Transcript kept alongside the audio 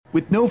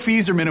With no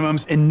fees or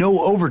minimums and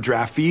no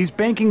overdraft fees,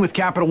 banking with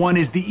Capital One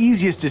is the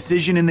easiest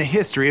decision in the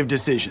history of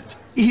decisions.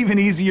 Even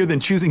easier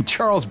than choosing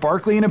Charles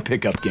Barkley in a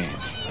pickup game.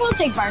 We'll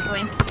take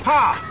Barkley.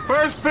 Ha!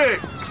 First pick.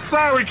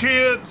 Sorry,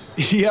 kids.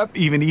 Yep,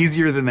 even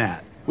easier than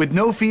that. With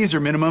no fees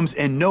or minimums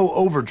and no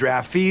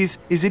overdraft fees,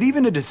 is it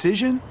even a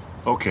decision?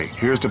 Okay,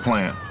 here's the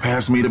plan.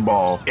 Pass me the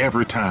ball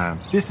every time.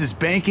 This is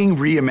banking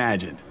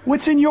reimagined.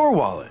 What's in your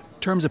wallet?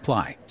 Terms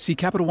apply. See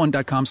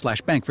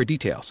CapitalOne.com/bank for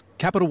details.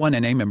 Capital One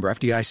N.A. member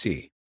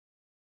FDIC.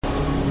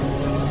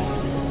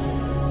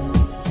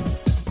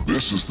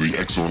 This is the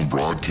X-Zone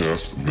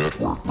Broadcast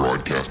Network,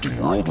 broadcasting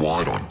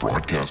worldwide on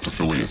broadcast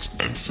affiliates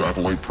and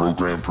satellite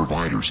program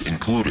providers,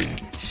 including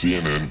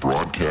CNN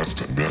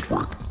Broadcast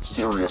Network,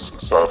 Sirius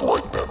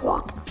Satellite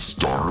Network,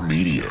 Star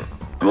Media,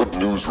 Good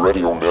News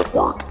Radio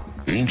Network,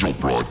 Angel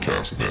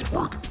Broadcast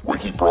Network,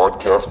 Wiki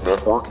Broadcast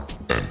Network,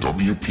 and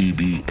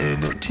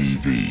WPBN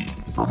TV.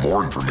 For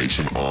more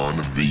information on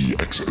the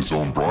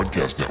X-Zone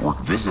Broadcast Network,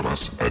 visit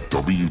us at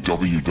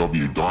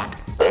www.xzbn.net.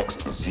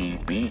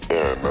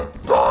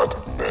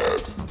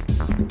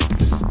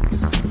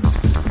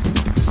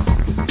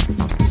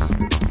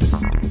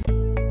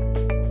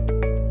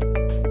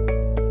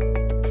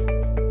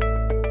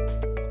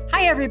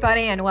 Hi,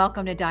 everybody, and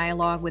welcome to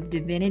Dialogue with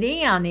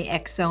Divinity on the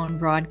X-Zone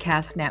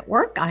Broadcast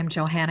Network. I'm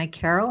Johanna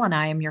Carroll, and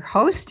I am your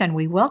host, and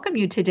we welcome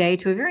you today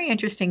to a very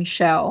interesting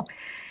show.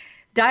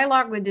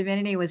 Dialogue with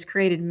Divinity was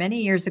created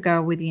many years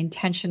ago with the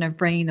intention of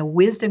bringing the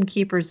wisdom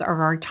keepers of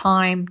our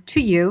time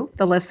to you,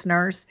 the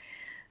listeners,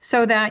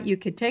 so that you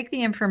could take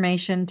the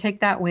information,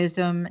 take that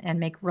wisdom, and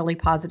make really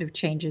positive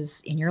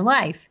changes in your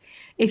life.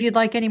 If you'd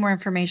like any more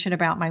information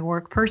about my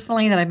work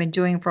personally that I've been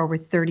doing for over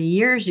 30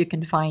 years, you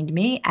can find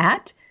me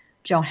at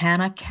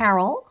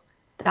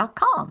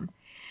johannacarroll.com.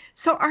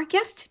 So our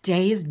guest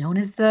today is known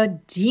as the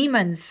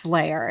Demon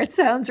Slayer. It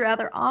sounds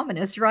rather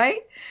ominous,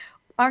 right?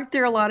 Aren't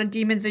there a lot of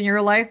demons in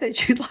your life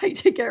that you'd like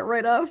to get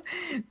rid of?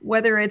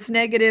 Whether it's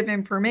negative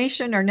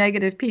information or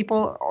negative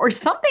people or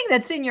something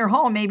that's in your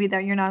home, maybe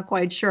that you're not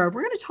quite sure of.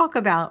 We're going to talk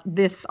about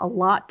this a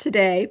lot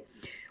today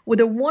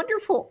with a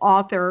wonderful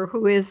author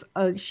who is,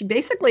 she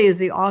basically is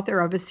the author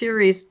of a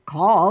series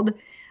called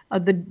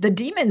the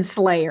Demon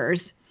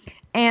Slayers.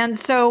 And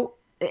so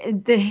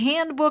the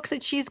handbooks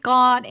that she's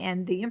got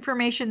and the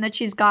information that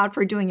she's got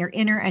for doing your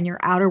inner and your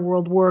outer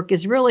world work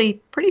is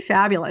really pretty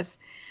fabulous.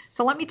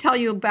 So let me tell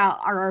you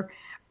about our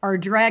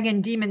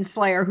dragon demon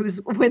slayer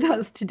who's with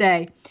us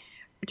today.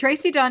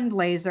 Tracee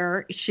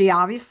Dunblazier, she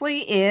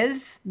obviously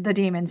is the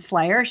demon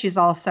slayer. She's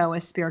also a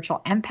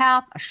spiritual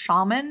empath, a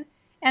shaman,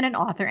 and an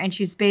author, and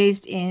she's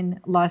based in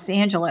Los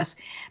Angeles.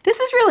 This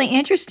is really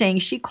interesting.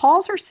 She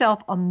calls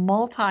herself a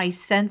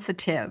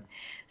multi-sensitive.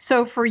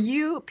 So for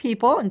you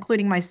people,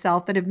 including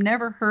myself, that have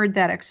never heard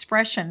that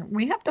expression,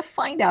 we have to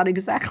find out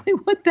exactly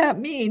what that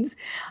means.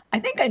 I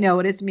think I know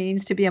what it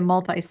means to be a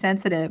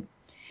multi-sensitive.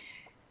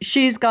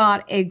 She's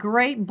got a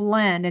great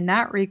blend in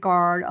that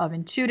regard of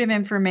intuitive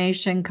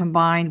information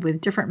combined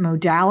with different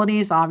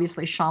modalities.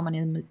 Obviously,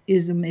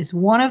 shamanism is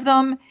one of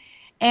them.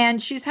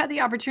 And she's had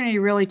the opportunity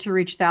really to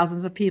reach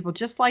thousands of people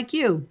just like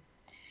you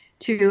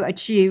to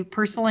achieve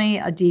personally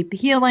a deep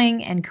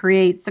healing and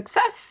create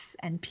success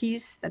and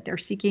peace that they're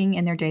seeking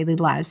in their daily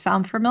lives.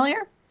 Sound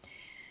familiar?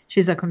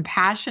 She's a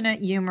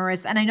compassionate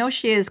humorist, and I know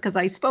she is because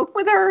I spoke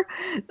with her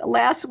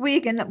last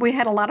week, and we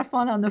had a lot of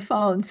fun on the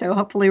phone, so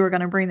hopefully we're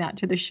going to bring that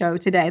to the show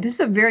today. This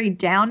is a very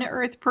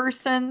down-to-earth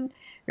person,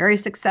 very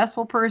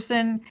successful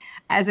person.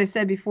 As I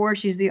said before,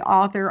 she's the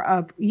author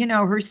of,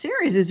 her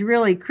series is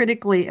really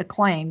critically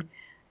acclaimed,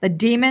 the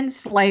Demon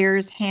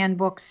Slayers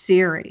Handbook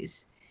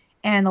series.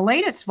 And the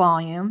latest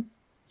volume,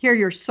 Hear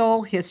Your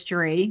Soul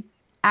History,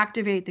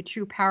 Activate the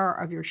True Power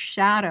of Your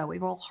Shadow.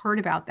 We've all heard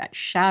about that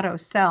shadow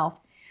self.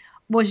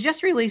 Was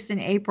just released in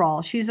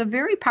April. She's a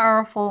very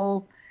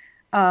powerful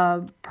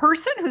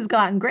person who's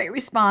gotten great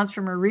response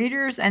from her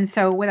readers. And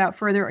so without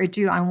further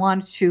ado, I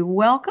want to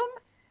welcome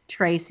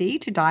Tracee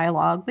to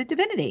Dialogue with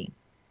Divinity.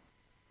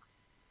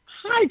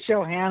 Hi,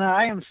 Johanna.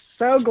 I am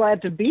so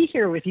glad to be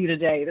here with you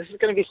today. This is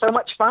going to be so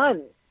much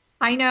fun.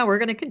 I know. We're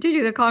going to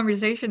continue the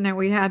conversation that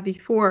we had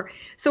before.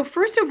 So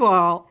first of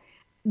all,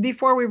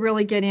 before we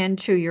really get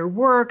into your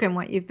work and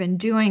what you've been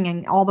doing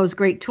and all those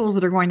great tools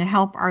that are going to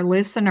help our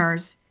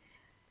listeners,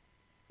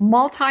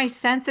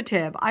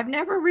 multi-sensitive. I've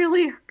never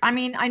really,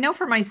 I know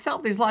for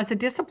myself, there's lots of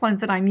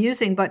disciplines that I'm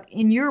using, but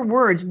in your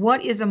words,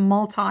 what is a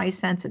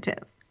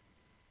multi-sensitive?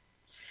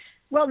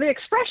 Well, the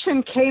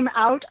expression came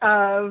out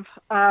of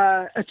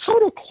a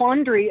total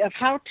quandary of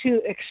how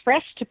to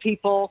express to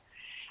people.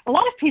 A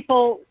lot of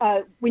people,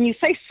 when you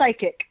say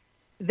psychic,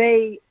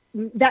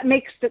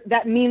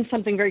 that means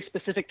something very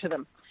specific to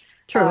them.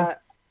 True.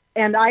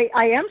 And I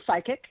am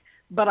psychic,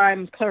 but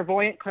I'm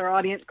clairvoyant,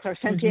 clairaudient,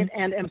 clairsentient,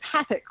 and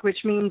empathic,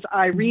 which means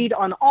I read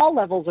on all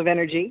levels of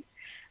energy.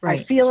 Right.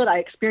 I feel it. I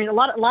experience a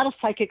lot of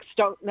psychics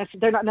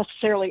they're not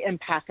necessarily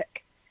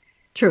empathic.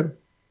 True.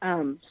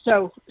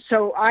 So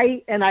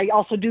I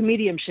also do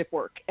mediumship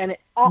work, and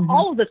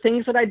all of the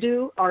things that I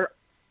do are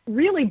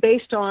really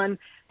based on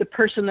the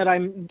person that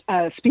I'm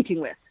speaking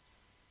with.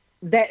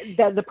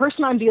 that the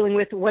person I'm dealing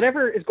with,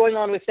 whatever is going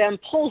on with them,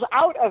 pulls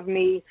out of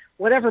me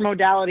whatever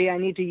modality I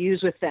need to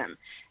use with them.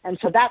 And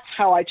so that's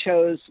how I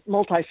chose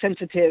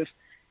multisensitive,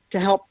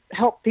 to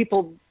help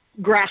people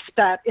grasp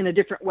that in a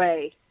different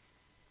way.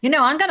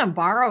 I'm going to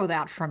borrow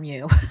that from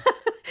you.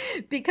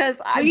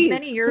 Because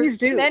many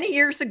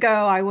years ago,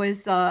 I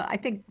was, I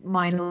think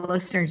my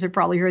listeners have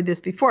probably heard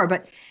this before,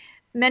 but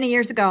many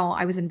years ago,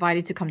 I was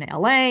invited to come to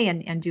LA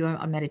and do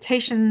a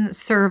meditation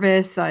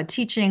service,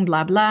 teaching,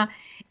 blah, blah.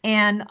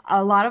 And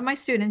a lot of my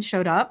students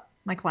showed up,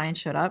 my clients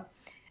showed up.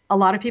 A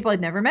lot of people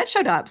I'd never met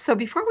showed up. So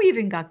before we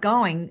even got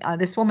going,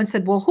 this woman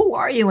said, well, who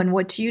are you and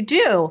what do you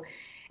do?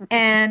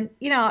 And,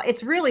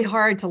 it's really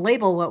hard to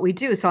label what we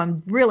do. So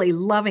I'm really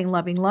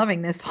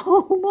loving this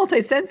whole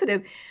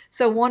multisensitive.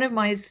 So one of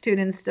my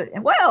students said,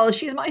 well,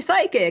 she's my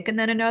psychic. And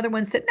then another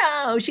one said,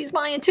 no, she's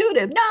my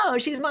intuitive. No,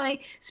 she's my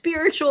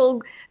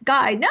spiritual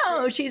guide.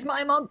 No, she's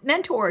my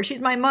mentor.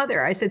 She's my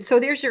mother. I said, so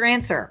there's your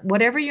answer.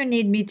 Whatever you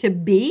need me to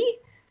be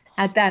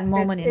at that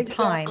moment in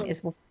time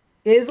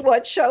is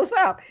what shows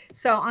up.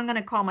 So I'm going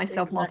to call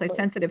myself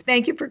multisensitive.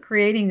 Thank you for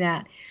creating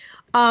that.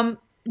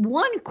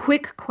 One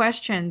quick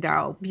question,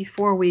 though,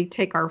 before we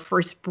take our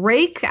first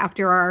break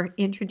after our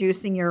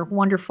introducing your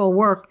wonderful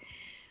work.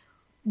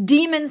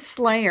 Demon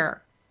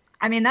Slayer.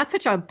 I mean, that's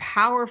such a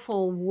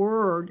powerful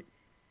word.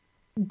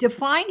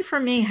 Define for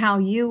me how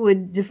you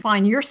would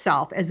define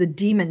yourself as a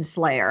demon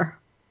slayer.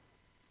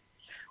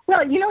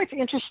 Well, what's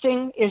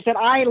interesting is that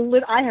I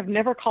have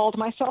never called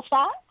myself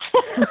that,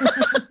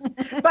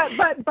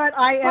 but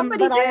I am.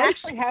 Somebody did. I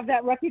actually have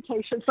that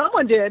reputation.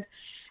 Someone did.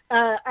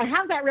 I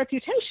have that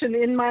reputation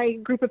in my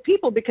group of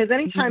people because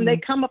anytime they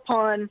come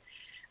upon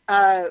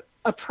a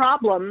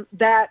problem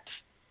that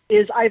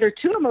is either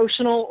too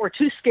emotional or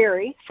too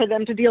scary for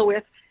them to deal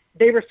with,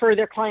 they refer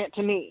their client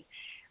to me.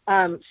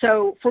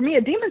 So for me,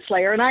 a demon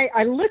slayer, and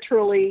I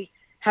literally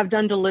have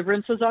done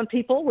deliverances on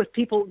people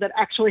that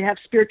actually have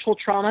spiritual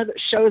trauma that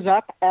shows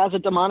up as a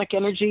demonic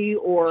energy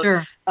or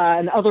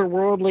an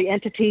otherworldly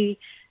entity,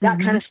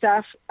 that kind of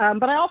stuff.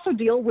 But I also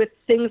deal with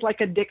things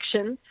like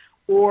addiction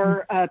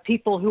or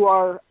people who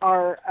are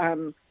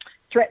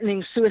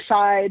threatening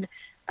suicide.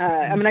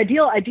 I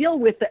deal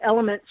with the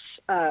elements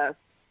of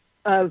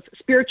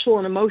spiritual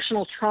and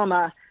emotional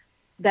trauma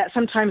that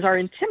sometimes are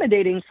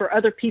intimidating for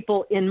other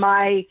people in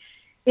our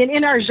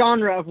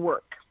genre of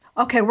work.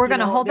 Okay, we're going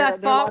to hold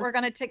that thought. We're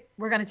going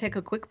to take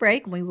a quick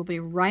break. We will be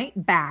right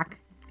back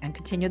and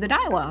continue the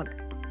dialogue.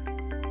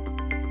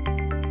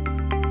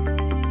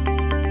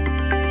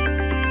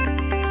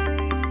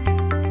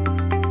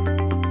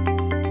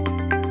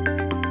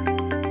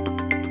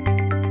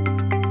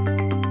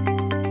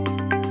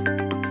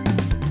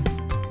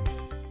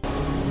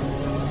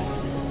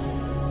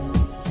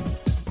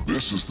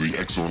 This is the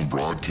X-Zone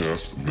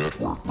Broadcast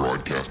Network,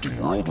 broadcasting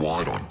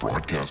worldwide on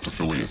broadcast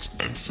affiliates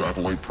and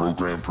satellite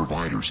program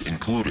providers,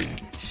 including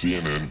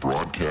CNN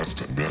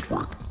Broadcast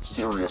Network,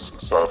 Sirius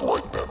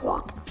Satellite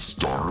Network,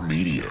 Star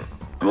Media,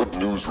 Good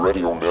News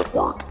Radio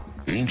Network,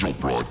 Angel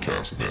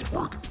Broadcast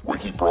Network,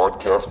 Wiki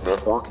Broadcast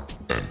Network,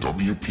 and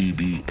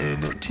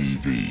WPBN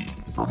TV.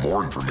 For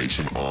more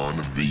information on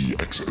the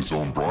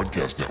X-Zone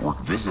Broadcast Network,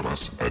 visit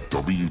us at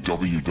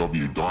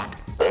www.xzbn.net.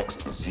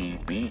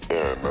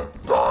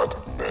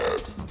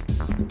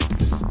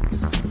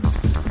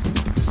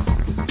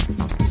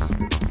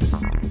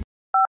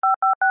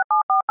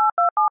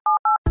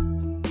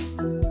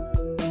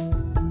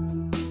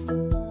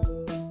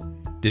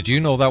 Did you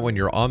know that when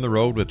you're on the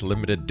road with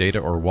limited data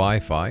or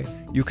Wi-Fi,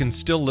 you can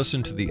still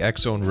listen to the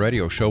X-Zone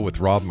Radio Show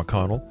with Rob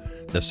McConnell,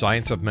 The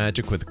Science of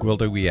Magic with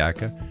Gwilda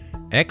Wiyaka,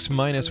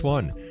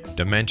 X-1,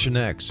 Dimension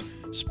X,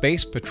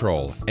 Space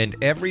Patrol, and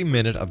every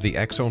minute of the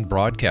X-Zone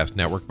Broadcast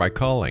Network by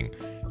calling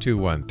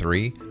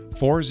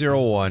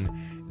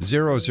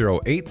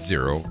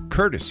 213-401-0080,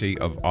 courtesy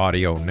of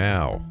Audio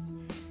Now.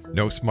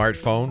 No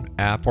smartphone,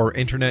 app, or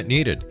internet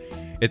needed.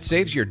 It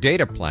saves your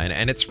data plan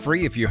and it's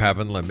free if you have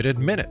unlimited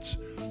minutes.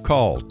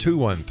 Call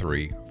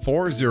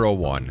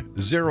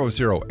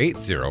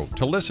 213-401-0080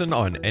 to listen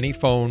on any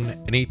phone,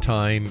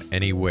 anytime,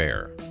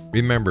 anywhere.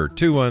 Remember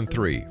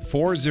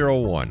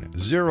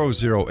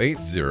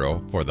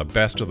 213-401-0080 for the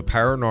best of the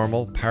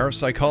paranormal,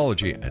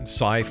 parapsychology, and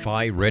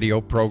sci-fi radio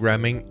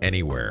programming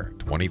anywhere,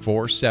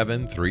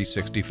 24/7,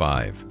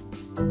 365.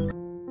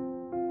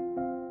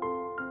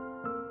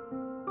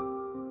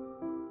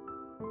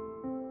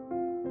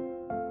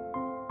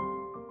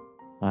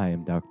 I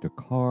am Dr.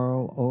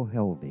 Carl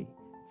O'Helvey,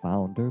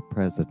 founder,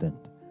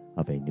 president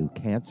of a new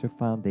cancer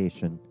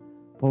foundation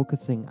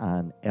focusing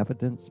on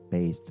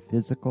evidence-based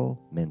physical,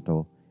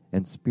 mental,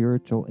 and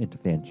spiritual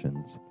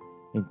interventions,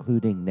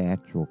 including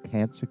natural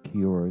cancer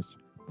cures,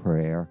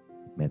 prayer,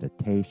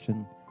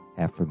 meditation,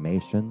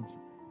 affirmations,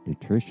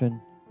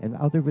 nutrition, and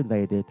other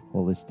related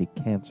holistic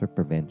cancer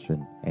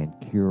prevention and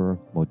cure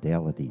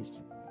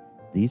modalities.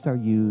 These are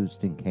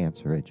used in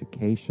cancer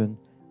education,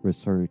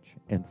 research,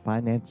 and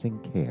financing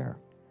care.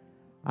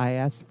 I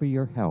ask for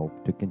your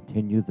help to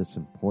continue this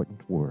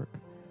important work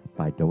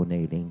by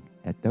donating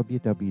at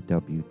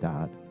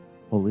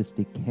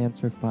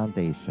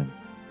www.holisticcancerfoundation.com.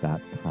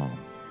 www.ecmediacenter.com.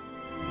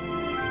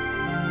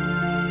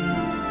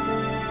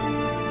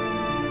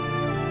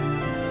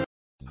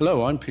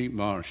 Hello, I'm Pete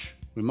Marsh.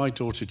 With my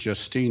daughter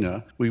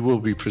Justina, we will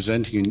be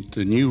presenting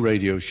the new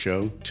radio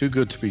show, Too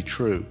Good to Be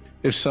True.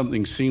 If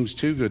something seems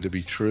too good to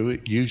be true,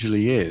 it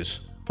usually is.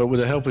 But with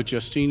the help of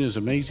Justina's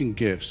amazing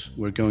gifts,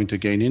 we're going to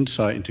gain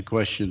insight into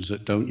questions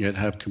that don't yet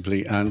have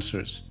complete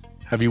answers.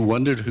 Have you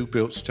wondered who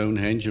built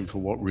Stonehenge and for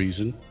what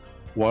reason?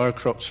 Why are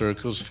crop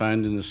circles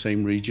found in the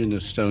same region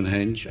as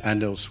Stonehenge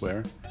and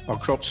elsewhere? Are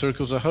crop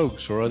circles a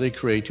hoax, or are they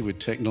created with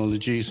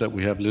technologies that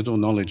we have little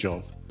knowledge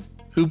of?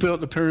 Who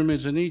built the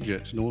pyramids in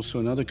Egypt and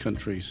also in other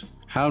countries?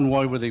 How and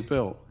why were they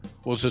built?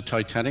 Was the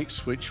Titanic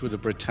switched with the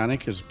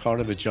Britannic as part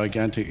of a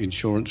gigantic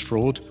insurance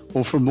fraud,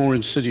 or for more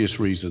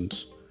insidious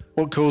reasons?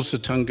 What caused the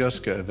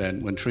Tunguska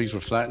event when trees were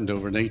flattened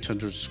over an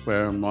 800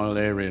 square mile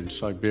area in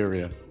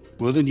Siberia?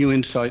 Will the new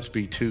insights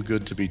be too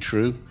good to be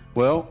true?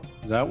 Well,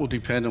 that will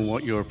depend on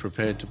what you are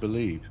prepared to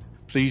believe.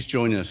 Please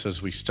join us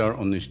as we start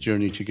on this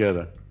journey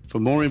together. For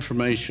more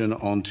information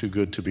on Too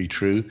Good to Be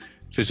True,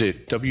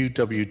 visit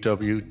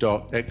www.xzbn.net.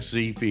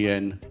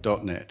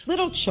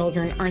 Little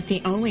children aren't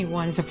the only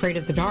ones afraid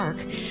of the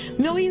dark.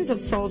 Millions of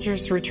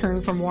soldiers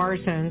return from war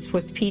zones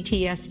with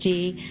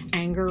PTSD,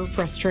 anger,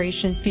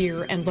 frustration,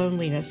 fear, and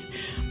loneliness,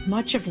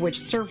 much of which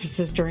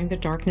surfaces during the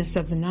darkness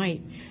of the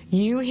night.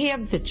 You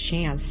have the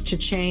chance to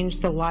change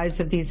the lives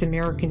of these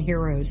American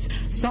heroes.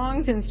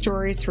 Songs and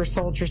Stories for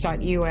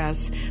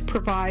Soldiers.us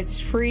provides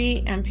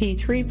free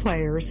MP3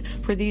 players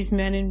for these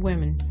men and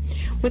women.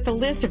 With a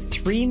list of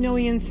 3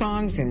 million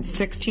songs in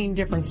 16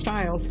 different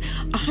styles,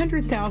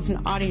 100,000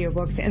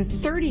 audiobooks, and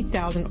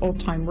 30,000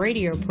 old-time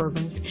radio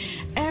programs,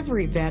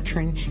 every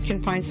veteran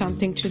can find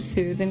something to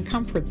soothe and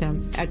comfort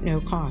them at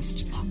no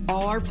cost.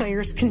 All our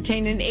players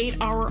contain an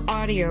 8-hour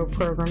audio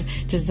program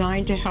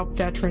designed to help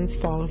veterans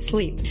fall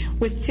asleep.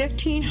 With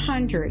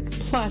 1,500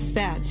 plus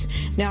vets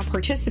now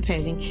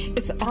participating,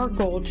 it's our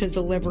goal to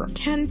deliver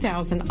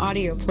 10,000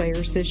 audio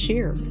players this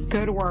year.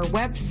 Go to our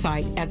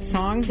website at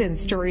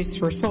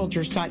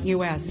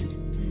songsandstoriesforsoldiers.us.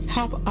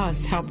 Help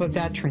us help a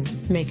veteran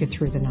make it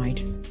through the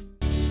night.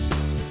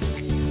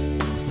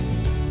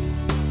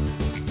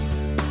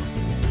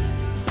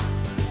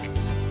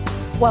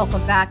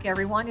 Welcome back,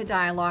 everyone, to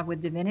Dialogue with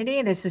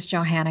Divinity. This is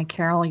Johanna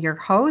Carroll, your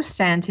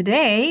host, and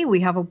today we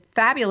have a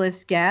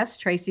fabulous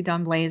guest, Tracee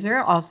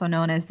Dunblazier, also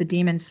known as the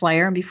Demon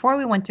Slayer. And before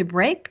we went to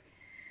break,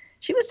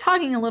 she was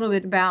talking a little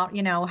bit about,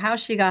 how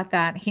she got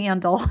that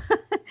handle.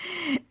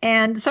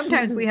 And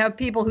sometimes we have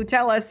people who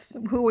tell us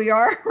who we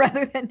are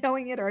rather than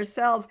knowing it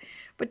ourselves.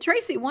 But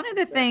Tracee, one of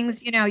the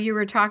things, you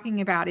were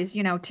talking about is,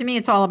 to me,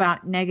 it's all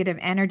about negative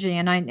energy.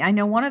 And I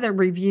know one of the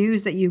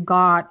reviews that you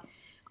got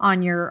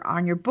on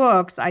your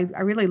books, I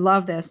really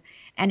love this,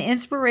 an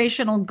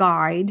inspirational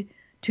guide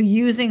to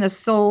using a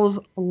soul's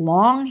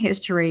long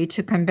history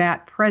to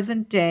combat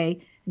present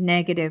day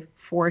negative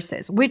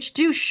forces, which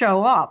do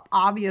show up.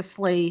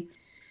 Obviously,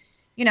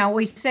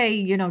 we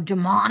say,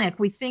 demonic,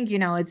 we think,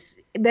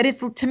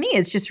 to me,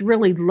 it's just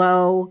really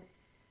low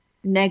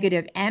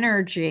negative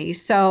energy.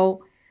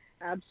 So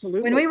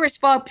absolutely. When we were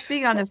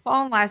speaking on the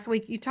phone last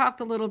week, you talked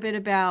a little bit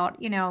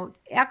about,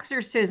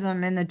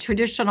 exorcism in the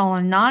traditional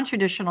and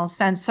non-traditional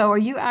sense. So are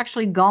you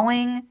actually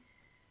going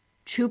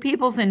to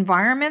people's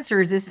environments,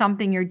 or is this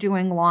something you're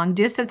doing long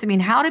distance? I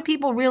mean, how do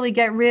people really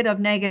get rid of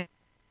negative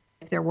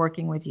if they're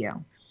working with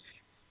you?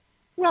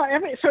 Well,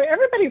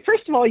 everybody,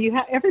 first of all,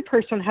 every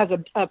person has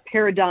a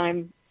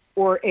paradigm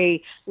or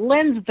a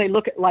lens that they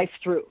look at life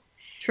through.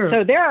 Sure.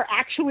 So there are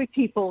actually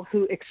people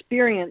who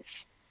experience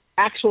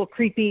actual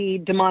creepy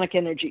demonic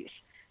energies.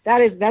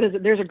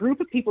 There's a group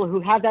of people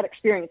who have that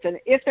experience. And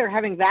if they're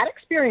having that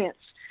experience,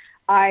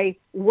 I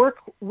work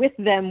with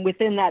them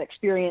within that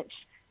experience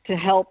to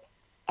help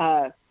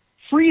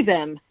free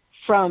them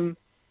from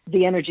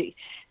the energy.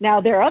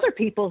 Now, there are other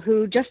people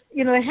who just,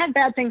 they had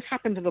bad things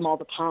happen to them all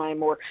the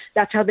time, or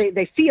that's how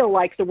they feel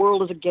like the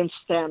world is against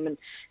them,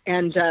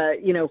 and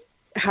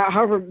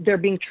however they're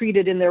being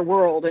treated in their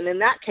world. And in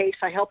that case,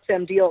 I help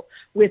them deal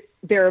with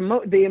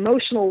the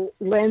emotional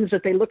lens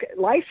that they look at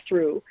life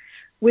through,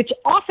 which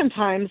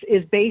oftentimes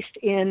is based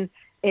in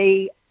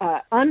a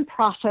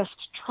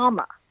unprocessed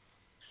trauma,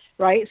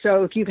 right?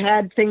 So if you've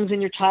had things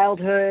in your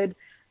childhood,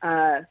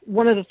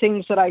 one of the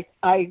things that I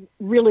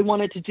really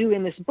wanted to do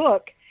in this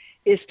book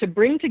is to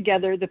bring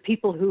together the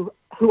people who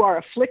are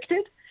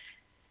afflicted,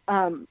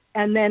 and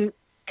then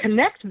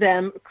connect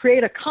them,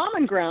 create a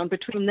common ground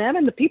between them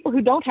and the people who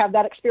don't have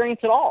that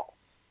experience at all.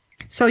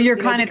 So you're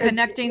kind of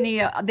connecting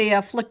the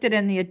afflicted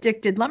and the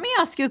addicted. Let me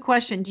ask you a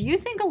question. Do you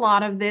think a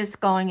lot of this,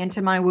 going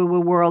into my woo-woo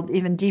world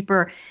even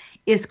deeper,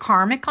 is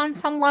karmic on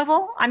some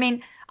level? I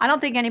mean, I don't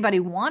think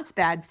anybody wants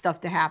bad stuff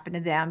to happen to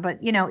them, but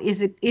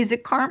is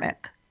it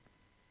karmic?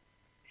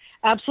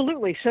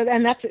 Absolutely. So,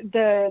 and that's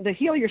the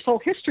Heal Your Soul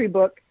History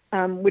book,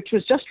 which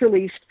was just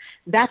released.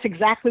 That's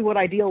exactly what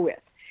I deal with.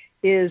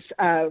 Is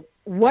even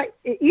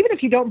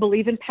if you don't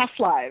believe in past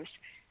lives,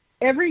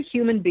 every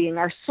human being,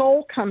 our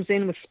soul comes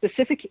in with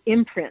specific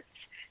imprints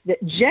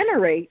that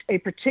generate a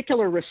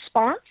particular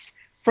response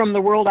from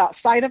the world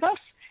outside of us,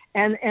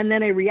 and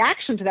then a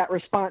reaction to that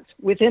response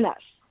within us.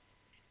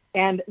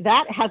 And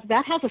that has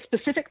a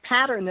specific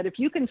pattern that if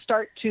you can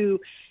start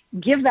to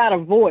give that a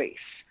voice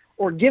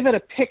or give it a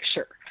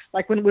picture,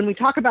 like when we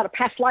talk about a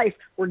past life,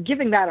 we're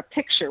giving that a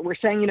picture. We're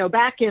saying,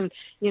 back in,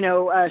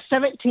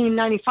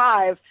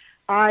 1795,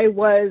 I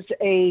was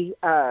a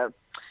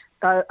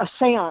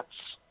seance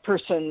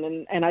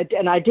person and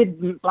I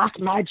did black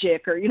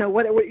magic, or,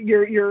 what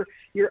you're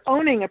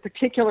owning a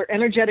particular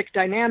energetic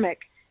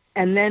dynamic.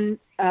 And then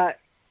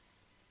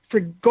for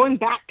going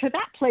back to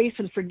that place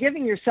and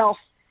forgiving yourself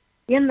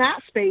in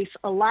that space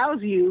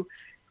allows you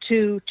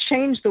to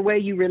change the way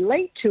you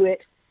relate to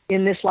it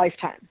in this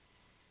lifetime.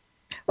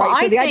 Well,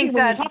 right?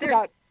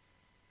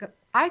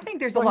 I think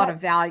there's a lot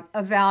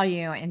of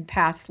value in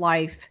past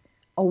life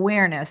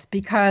awareness,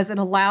 because it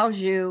allows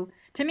you,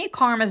 to me,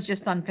 karma is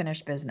just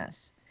unfinished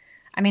business.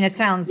 I mean, it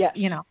sounds,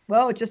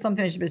 it's just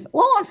unfinished business.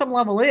 Well, on some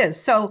level it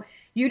is. So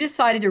you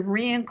decided to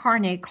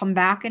reincarnate, come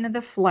back into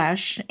the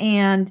flesh,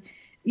 and,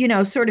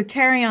 sort of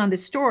carry on the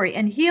story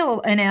and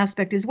heal an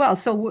aspect as well.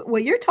 So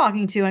what you're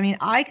talking to, I mean,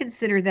 I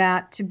consider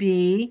that to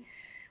be,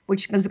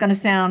 which is going to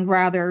sound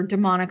rather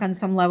demonic on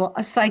some level,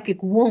 a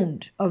psychic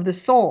wound of the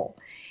soul.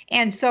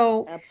 And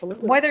so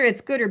whether it's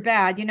good or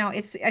bad,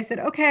 I said,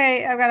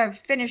 okay, I've got to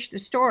finish the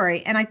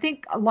story. And I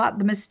think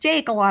the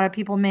mistake a lot of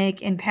people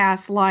make in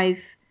past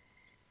life,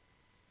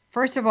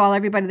 first of all,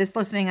 everybody that's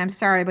listening, I'm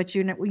sorry, but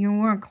you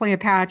weren't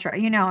Cleopatra.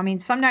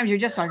 Sometimes you're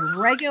just a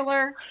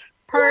regular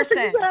person.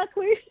 Yes,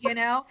 exactly.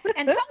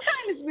 And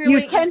sometimes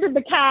really. You tended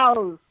the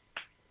cows.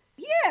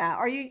 Yeah,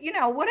 or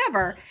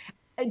whatever.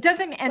 It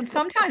doesn't, and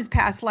sometimes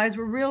past lives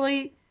were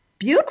really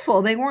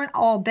beautiful. They weren't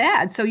all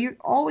bad. So you're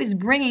always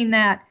bringing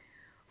that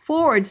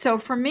forward. So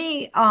for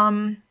me,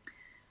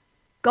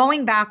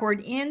 going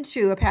backward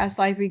into a past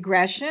life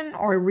regression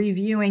or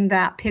reviewing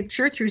that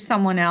picture through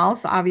someone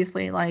else,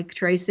 obviously like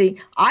Tracee,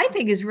 I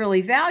think is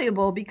really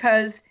valuable,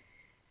 because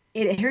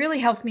it really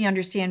helps me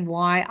understand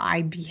why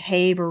I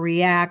behave or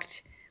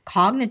react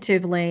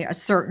cognitively a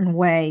certain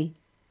way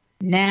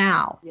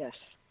now. Yes.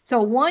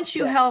 So once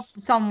you help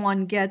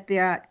someone get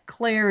that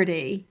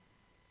clarity,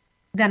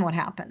 then what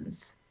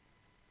happens?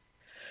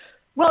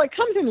 Well, it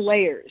comes in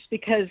layers,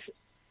 because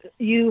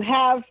you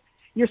have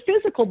your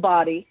physical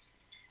body.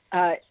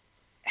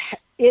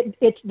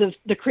 It's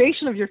the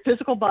creation of your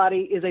physical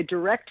body is a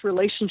direct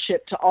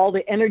relationship to all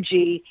the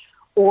energy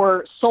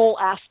or soul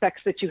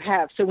aspects that you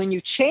have. So when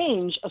you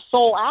change a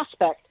soul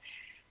aspect,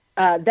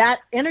 that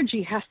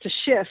energy has to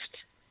shift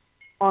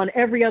on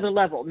every other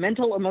level: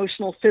 mental,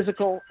 emotional,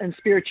 physical, and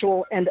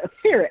spiritual, and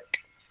etheric.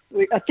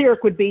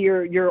 Etheric would be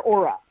your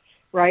aura,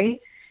 right?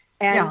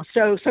 And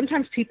so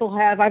sometimes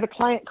I have a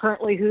client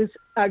currently who's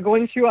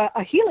going through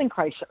a healing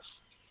crisis.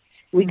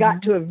 We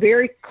got to a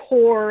very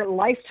core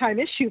lifetime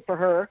issue for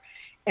her.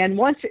 And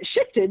once it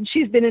shifted,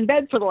 she's been in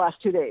bed for the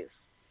last 2 days.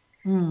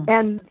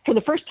 And for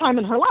the first time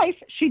in her life,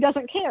 she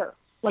doesn't care.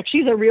 Like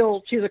she's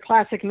a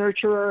classic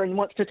nurturer and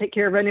wants to take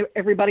care of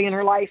everybody in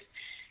her life.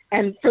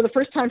 And for the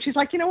first time, she's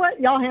like, you know what,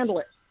 y'all handle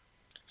it.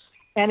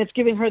 And it's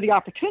giving her the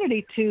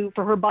opportunity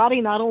for her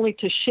body not only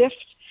to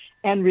shift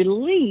and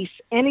release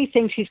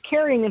anything she's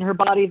carrying in her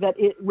body that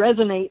it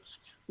resonates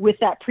with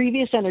that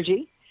previous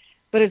energy,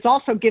 but it's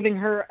also giving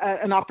her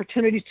an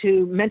opportunity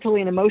to mentally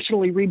and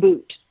emotionally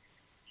reboot.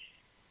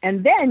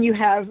 And then you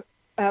have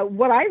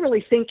what I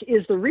really think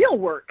is the real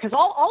work, because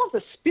all of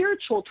the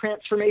spiritual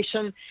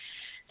transformation,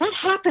 that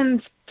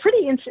happens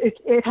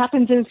it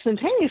happens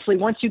instantaneously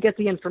once you get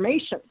the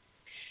information.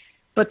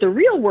 But the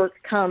real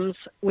work comes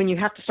when you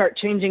have to start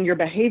changing your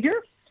behavior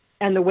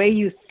and the way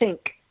you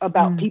think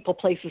about people,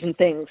 places, and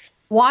things.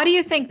 Why do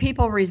you think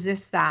people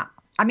resist that?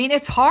 I mean,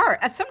 it's hard.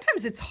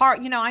 Sometimes it's hard.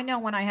 I know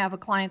when I have a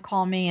client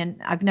call me and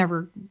I've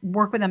never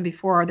worked with them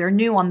before, they're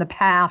new on the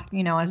path,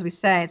 as we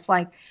say, it's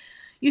like,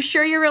 you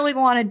sure you really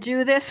want to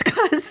do this?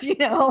 Because,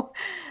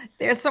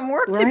 there's some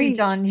work to be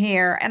done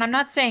here. And I'm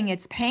not saying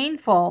it's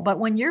painful, but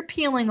when you're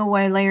peeling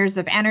away layers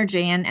of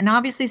energy, and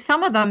obviously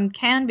some of them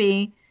can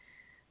be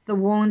the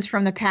wounds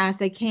from the past,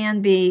 they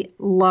can be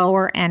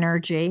lower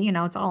energy.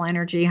 It's all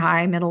energy,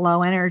 high, middle,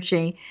 low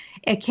energy.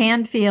 It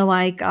can feel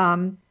like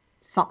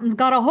something's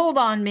got a hold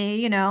on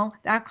me,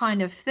 that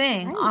kind of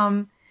thing.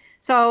 Right.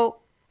 So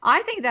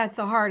I think that's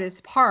the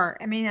hardest part.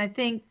 I mean, I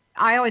think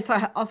I always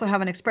also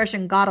have an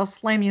expression, God will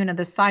slam you into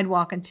the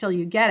sidewalk until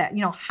you get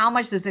it. How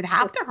much does it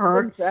have to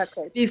hurt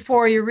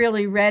before you're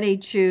really ready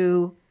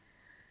to,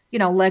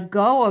 let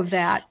go of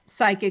that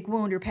psychic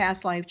wound or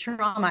past life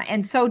trauma?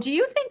 And so do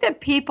you think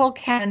that people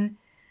can,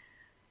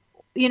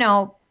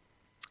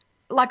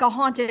 like a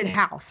haunted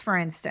house, for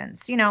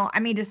instance,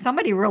 does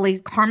somebody really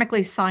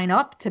karmically sign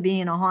up to be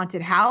in a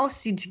haunted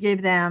house to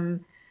give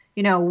them,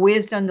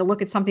 wisdom to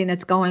look at something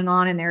that's going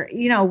on in there?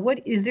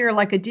 What is there,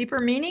 like a deeper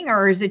meaning,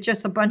 or is it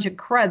just a bunch of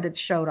crud that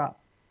showed up?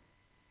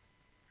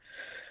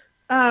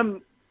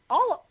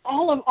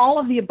 All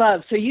of the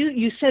above. So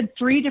you said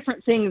 3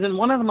 different things, and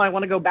one of them I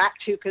want to go back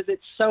to because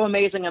it's so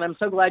amazing, and I'm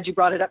so glad you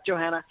brought it up,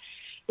 Johanna,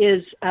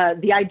 is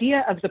the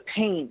idea of the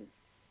pain.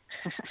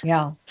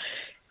 Yeah.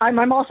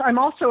 I'm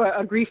also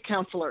a grief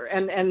counselor,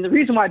 and the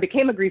reason why I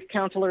became a grief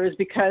counselor is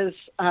because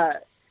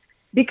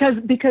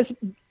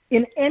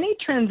in any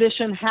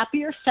transition,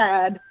 happy or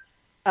sad,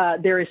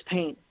 there is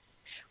pain.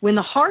 When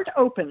the heart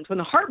opens, when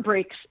the heart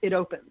breaks, it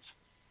opens.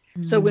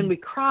 Mm-hmm. So when we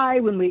cry,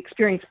 when we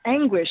experience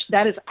anguish,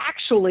 that is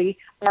actually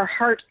our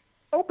heart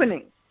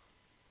opening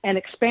and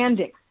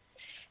expanding.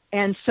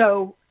 And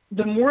so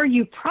the more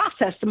you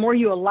process, the more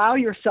you allow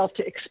yourself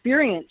to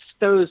experience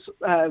those,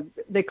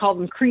 they call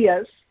them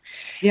kriyas.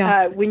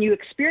 Yeah. When you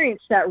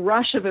experience that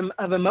rush of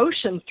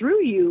emotion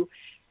through you,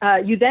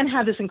 you then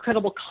have this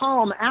incredible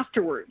calm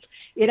afterwards.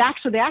 They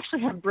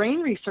actually have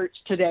brain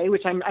research today,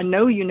 which I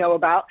know you know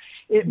about.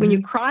 When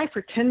you cry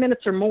for 10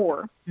 minutes or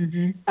more,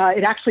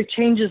 it actually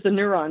changes the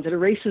neurons. It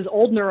erases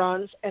old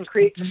neurons and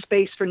creates a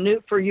space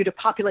for you to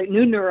populate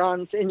new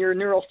neurons in your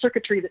neural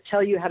circuitry that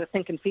tell you how to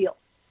think and feel.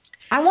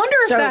 I wonder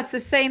if that's the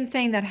same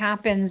thing that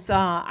happens.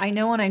 I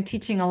know when I'm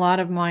teaching a lot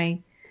of my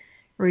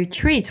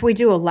retreats, we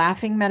do a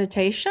laughing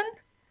meditation.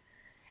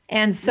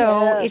 And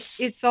so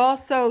it's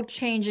also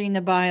changing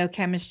the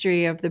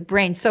biochemistry of the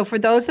brain. So for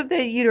those of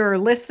you who are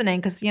listening,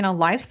 because,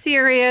 life's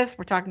serious,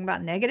 we're talking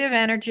about negative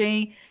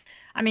energy.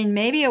 I mean,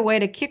 maybe a way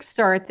to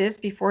kickstart this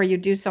before you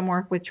do some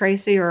work with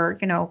Tracee or,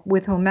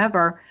 with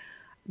whomever,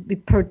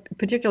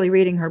 particularly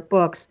reading her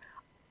books,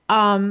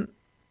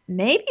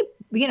 maybe,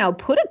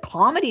 put a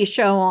comedy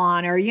show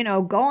on or,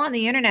 go on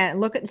the internet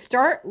and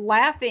start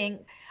laughing.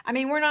 I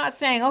mean, we're not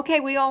saying, okay,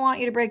 we all want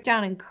you to break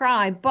down and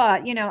cry,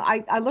 but,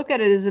 I look at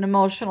it as an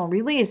emotional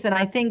release. And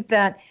I think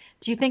do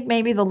you think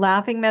maybe the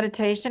laughing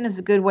meditation is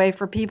a good way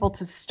for people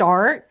to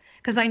start?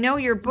 Because I know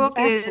your book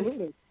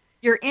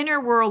your inner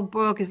world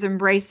book is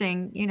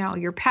embracing,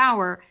 your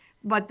power.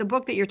 But the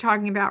book that you're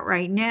talking about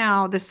right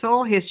now, The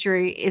Soul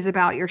History, is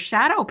about your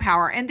shadow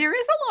power. And there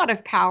is a lot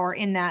of power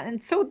in that.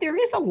 And so there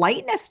is a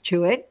lightness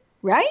to it,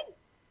 right?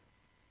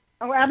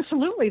 Oh,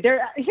 absolutely.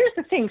 Here's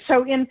the thing.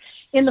 So in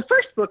the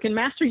first book, in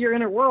Master Your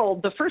Inner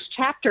World, the first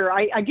chapter,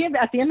 I give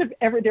at the end of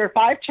there are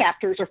 5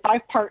 chapters or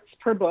 5 parts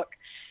per book.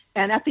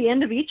 And at the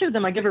end of each of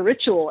them, I give a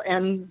ritual.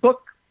 And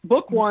book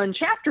 1,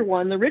 chapter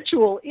 1, the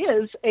ritual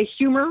is a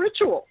humor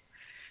ritual.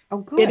 Oh,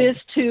 good. It is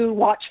to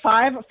watch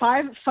 5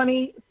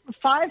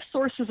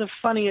 sources of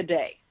funny a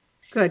day.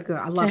 Good.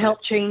 I love it. To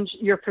help change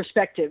your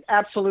perspective.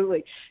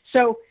 Absolutely.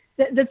 So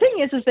the thing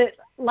is that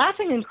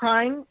laughing and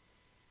crying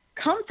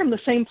come from the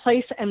same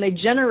place and they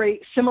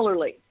generate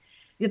similarly.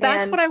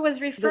 That's what I was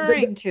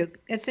referring to.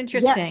 It's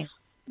interesting.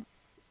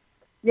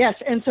 Yes.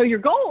 And so your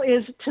goal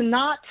is to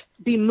not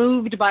be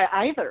moved by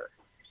either,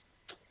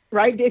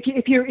 right?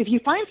 If you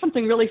find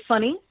something really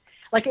funny,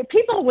 like if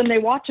people, when they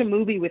watch a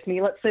movie with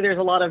me, let's say there's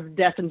a lot of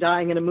death and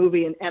dying in a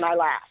movie and I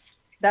laugh.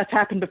 That's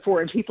happened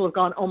before. And people have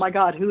gone, oh my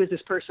God, who is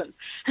this person?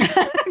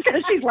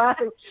 Because she's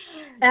laughing.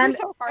 And,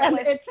 so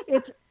heartless.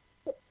 And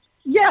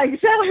yeah,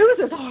 exactly. Who is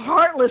this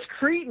heartless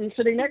cretin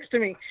sitting next to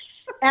me?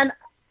 And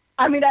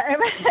I mean,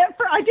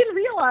 I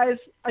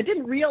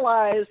didn't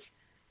realize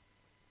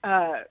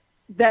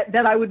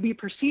that I would be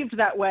perceived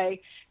that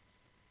way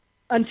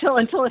until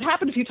it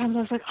happened a few times.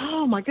 I was like,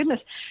 oh my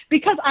goodness,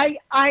 because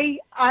I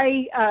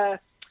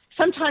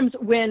sometimes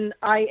when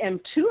I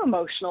am too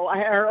emotional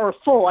or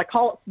full, I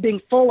call it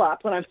being full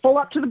up. When I'm full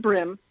up to the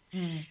brim,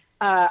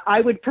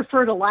 I would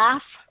prefer to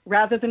laugh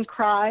rather than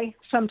cry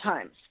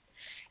sometimes.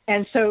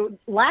 And so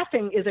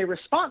laughing is a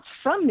response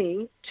from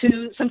me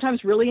to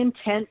sometimes really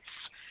intense,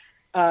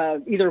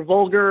 either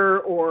vulgar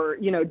or,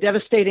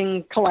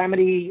 devastating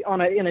calamity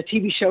in a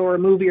TV show or a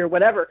movie or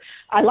whatever.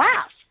 I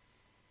laugh,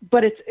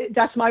 but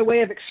that's my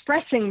way of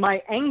expressing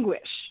my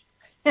anguish.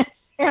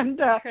 And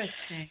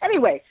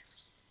anyway,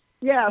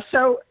 yeah.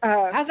 So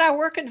how's that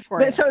working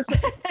for you? So,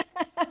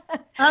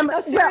 no,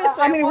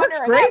 seriously, it works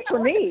great for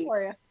me.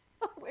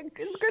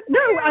 It's good.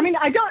 No, I mean,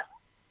 I don't.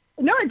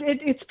 No,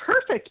 it's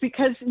perfect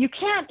because you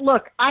can't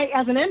look.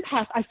 As an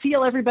empath, I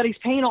feel everybody's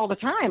pain all the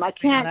time. I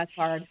can't. Yeah, that's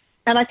hard.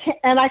 And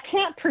I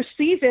can't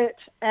perceive it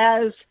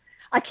as.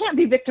 I can't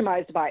be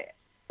victimized by it.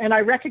 And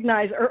I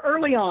recognize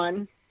early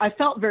on, I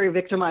felt very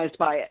victimized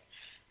by it.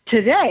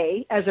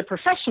 Today, as a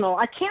professional,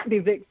 I can't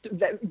be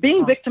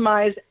being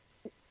victimized.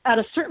 At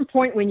a certain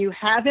point, when you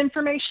have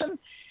information,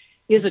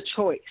 is a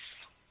choice.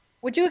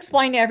 Would you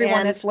explain to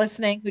everyone that's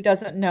listening who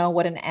doesn't know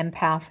what an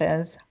empath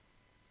is?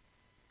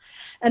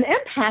 An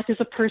empath is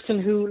a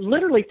person who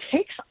literally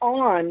takes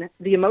on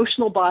the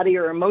emotional body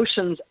or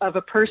emotions of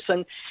a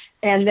person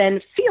and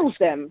then feels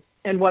them.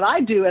 And what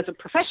I do as a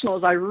professional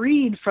is I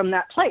read from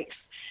that place.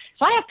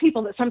 So I have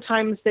people that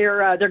sometimes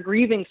they're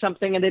grieving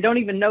something and they don't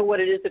even know what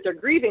it is that they're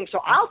grieving.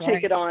 So I'll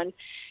take it on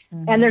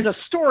and there's a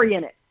story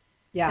in it.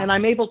 Yeah. And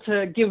I'm able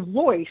to give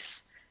voice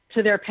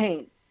to their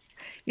pain.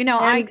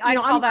 I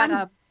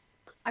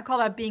call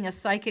that being a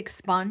psychic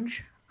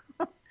sponge.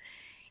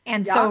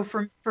 And so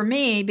for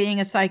me, being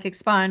a psychic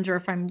sponge, or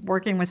if I'm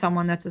working with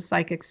someone that's a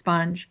psychic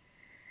sponge,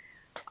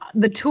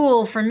 the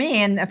tool for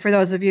me, and for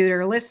those of you that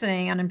are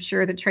listening, and I'm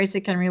sure that Tracee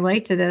can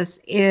relate to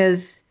this,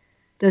 is,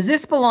 does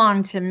this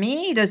belong to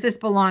me? Does this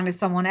belong to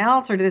someone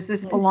else? Or does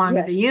this belong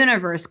to the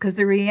universe? Because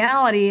the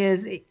reality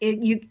is,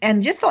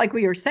 and just like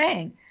we were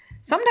saying,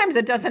 sometimes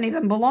it doesn't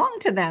even belong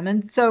to them.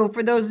 And so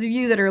for those of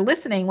you that are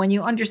listening, when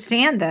you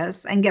understand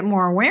this and get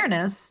more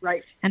awareness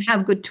and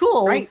have good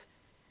tools,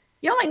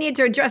 you only need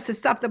to address the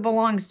stuff that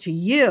belongs to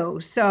you.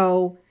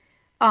 So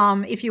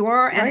if you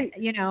are,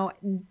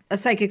 a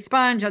psychic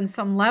sponge on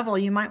some level,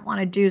 you might want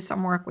to do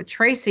some work with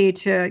Tracee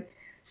to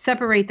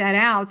separate that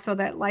out so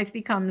that life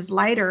becomes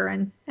lighter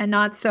and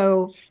not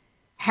so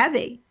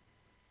heavy.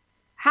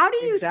 How do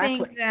you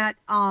think that,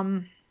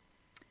 I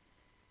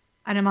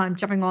don't know, I'm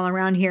jumping all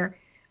around here.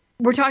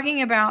 We're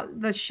talking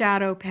about the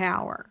shadow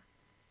power.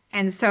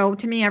 And so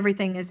to me,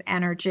 everything is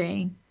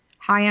energy,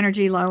 high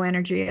energy, low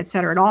energy, et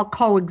cetera. It all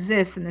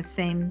coexists in the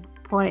same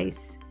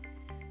place.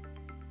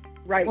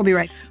 Right. We'll be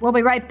right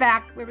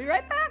back. We'll be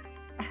right back.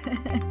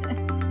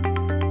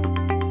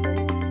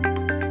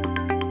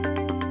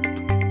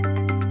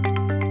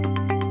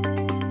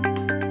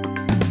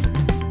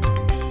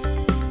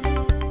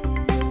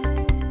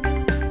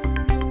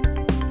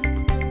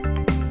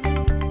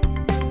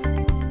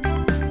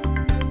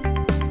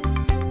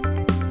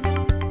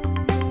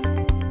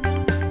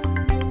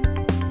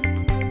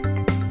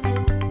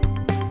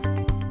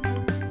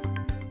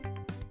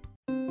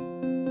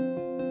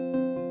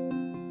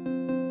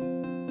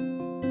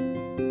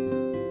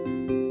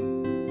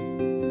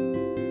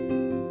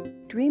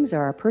 Dreams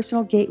are our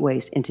personal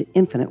gateways into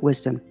infinite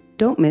wisdom.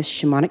 Don't miss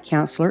shamanic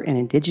counselor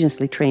and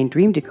indigenously trained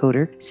dream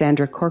decoder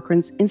Sandra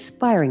Corcoran's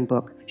inspiring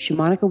book,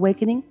 Shamanic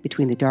Awakening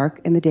Between the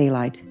Dark and the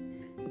Daylight.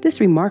 This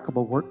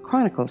remarkable work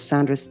chronicles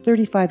Sandra's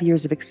 35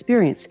 years of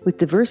experience with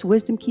diverse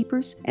wisdom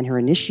keepers and her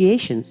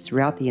initiations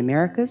throughout the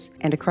Americas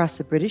and across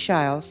the British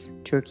Isles,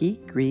 Turkey,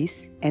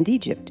 Greece, and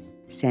Egypt.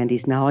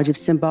 Sandy's knowledge of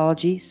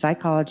symbology,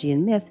 psychology,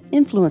 and myth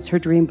influence her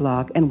dream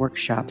blog and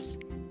workshops.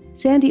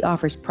 Sandy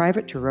offers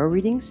private tarot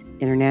readings,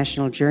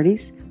 international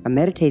journeys, a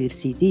meditative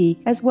CD,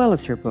 as well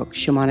as her book,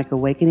 Shamanic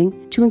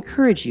Awakening, to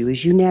encourage you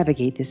as you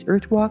navigate this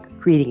earth walk,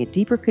 creating a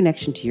deeper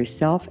connection to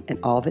yourself and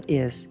all that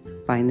is.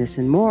 Find this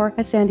and more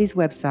at Sandy's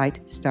website,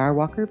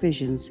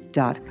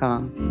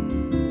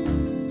 starwalkervisions.com.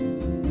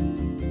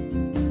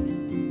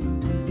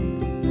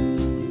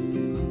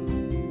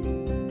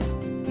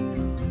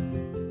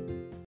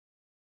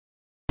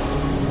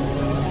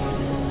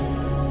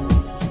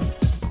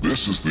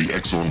 This is the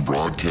X-Zone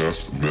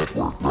Broadcast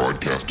Network,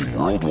 broadcasting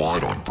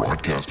worldwide on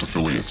broadcast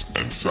affiliates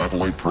and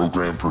satellite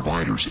program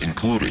providers,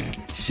 including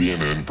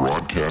CNN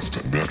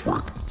Broadcast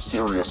Network,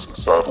 Sirius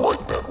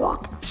Satellite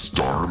Network,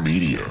 Star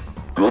Media,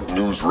 Good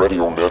News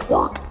Radio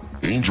Network,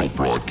 Angel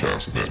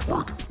Broadcast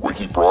Network,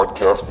 Wiki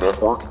Broadcast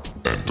Network,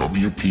 and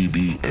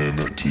WPBN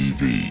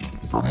TV.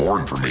 For more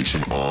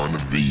information on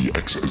the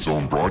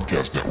X-Zone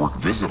Broadcast Network,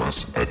 visit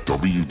us at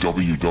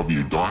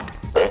www.xzbn.net.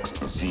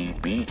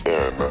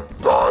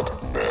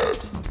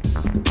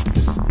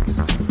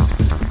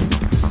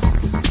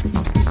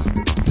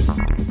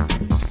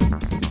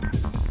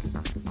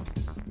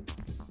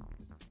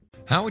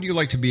 How would you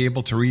like to be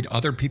able to read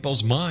other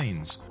people's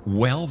minds?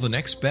 Well, the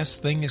next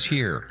best thing is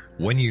here.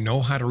 When you know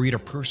how to read a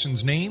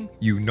person's name,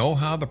 you know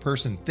how the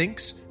person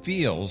thinks,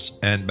 feels,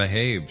 and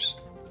behaves.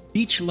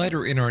 Each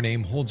letter in our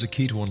name holds a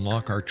key to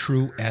unlock our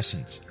true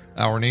essence.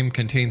 Our name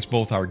contains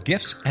both our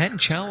gifts and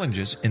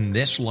challenges in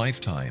this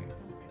lifetime.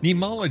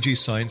 Mnemology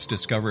science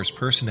discovers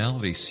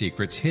personality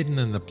secrets hidden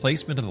in the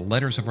placement of the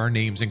letters of our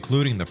names,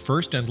 including the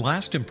first and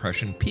last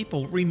impression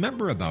people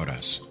remember about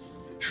us.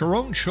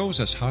 Sharon shows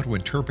us how to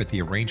interpret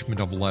the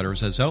arrangement of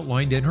letters as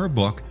outlined in her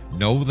book,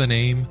 Know the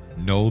Name,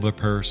 Know the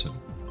Person.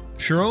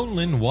 Sharon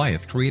Lynn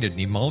Wyeth created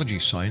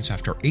mnemology science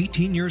after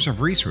 18 years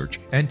of research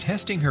and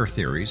testing her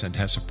theories, and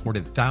has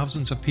supported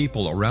thousands of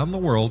people around the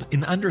world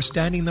in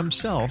understanding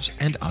themselves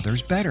and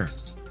others better.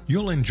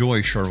 You'll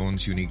enjoy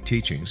Sharon's unique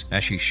teachings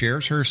as she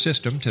shares her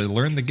system to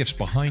learn the gifts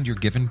behind your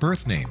given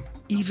birth name.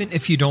 Even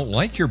if you don't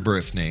like your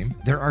birth name,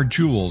 there are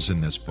jewels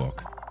in this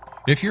book.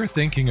 If you're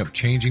thinking of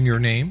changing your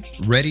name,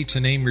 ready to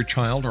name your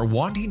child, or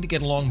wanting to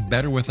get along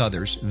better with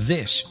others,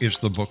 this is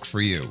the book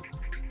for you.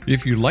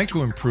 If you'd like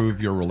to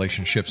improve your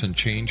relationships and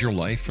change your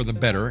life for the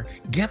better,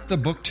 get the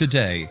book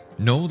today,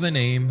 Know the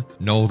Name,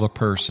 Know the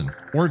Person,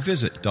 or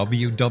visit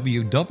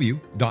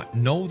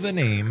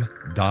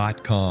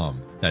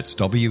www.knowthename.com. That's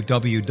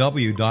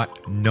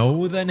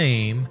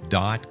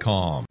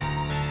www.knowthename.com.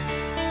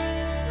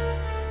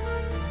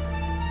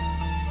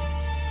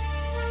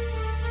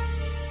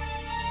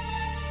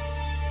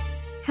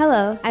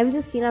 Hello, I'm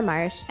Justina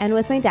Marsh, and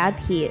with my dad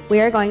Pete,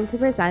 we are going to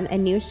present a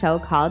new show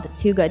called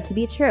Too Good to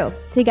Be True.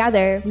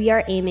 Together, we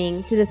are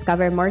aiming to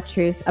discover more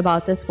truths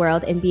about this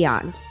world and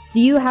beyond. Do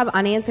you have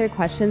unanswered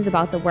questions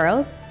about the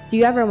world? Do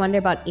you ever wonder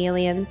about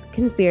aliens,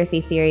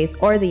 conspiracy theories,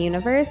 or the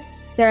universe?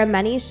 There are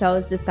many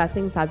shows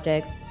discussing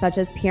subjects such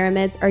as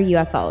pyramids or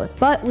UFOs,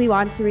 but we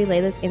want to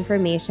relay this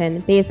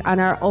information based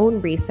on our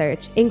own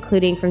research,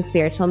 including from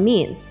spiritual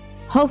means.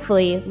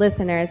 Hopefully,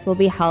 listeners will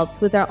be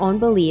helped with their own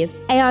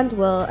beliefs and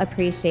will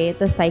appreciate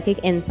the psychic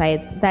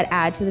insights that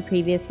add to the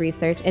previous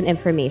research and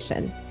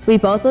information. We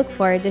both look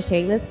forward to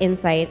sharing this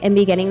insight and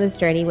beginning this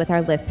journey with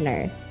our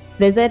listeners.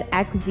 Visit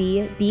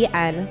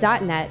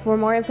xzbn.net for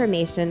more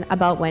information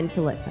about when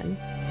to listen.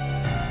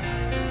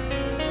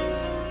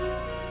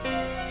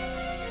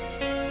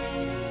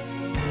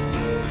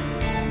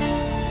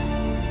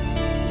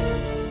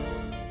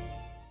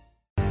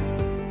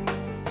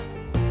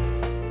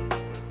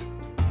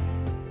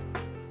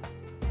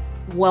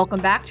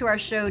 Welcome back to our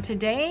show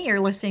today.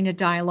 You're listening to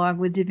Dialogue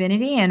with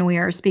Divinity, and we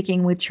are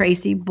speaking with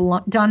Tracee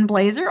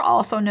Dunblazier,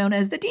 also known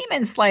as the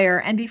Demon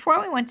Slayer. And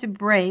before we went to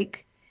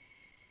break,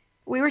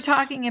 we were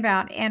talking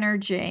about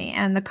energy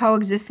and the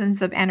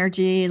coexistence of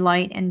energy,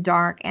 light and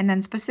dark, and then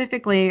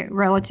specifically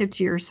relative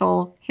to your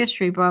soul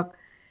history book,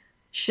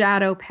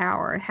 shadow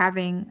power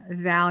having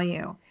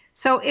value.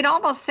 So it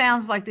almost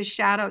sounds like the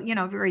shadow,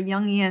 very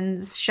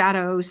Jungian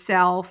shadow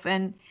self.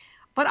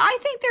 But I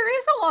think there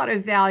is a lot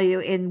of value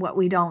in what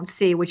we don't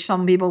see, which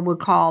some people would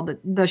call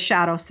the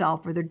shadow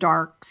self or the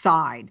dark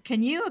side.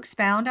 Can you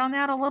expound on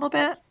that a little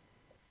bit?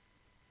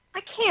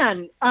 I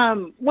can.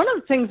 One of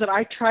the things that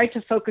I try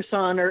to focus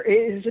on, or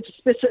is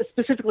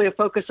specifically a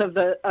focus of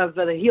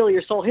the Heal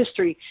Your Soul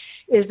history,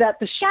 is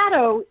that the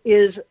shadow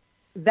is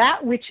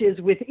that which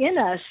is within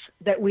us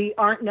that we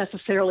aren't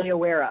necessarily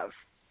aware of,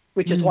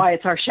 which is why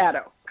it's our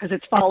shadow, because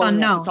it's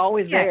following us. It's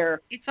always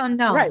there. It's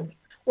unknown. Right.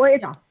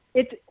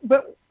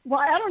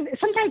 Well,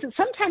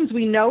 sometimes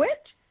we know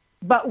it,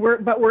 but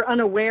we're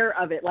unaware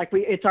of it. Like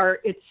there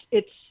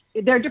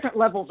are different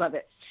levels of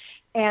it.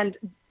 And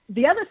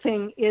the other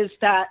thing is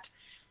that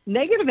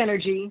negative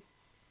energy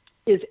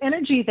is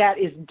energy that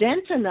is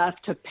dense enough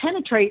to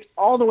penetrate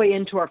all the way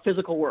into our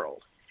physical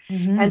world.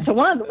 Mm-hmm. And so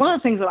one of the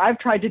things that I've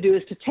tried to do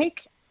is to take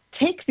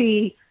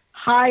the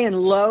high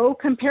and low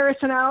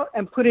comparison out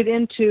and put it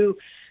into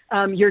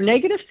your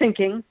negative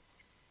thinking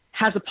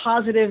has a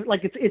positive,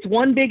 like it's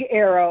one big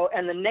arrow,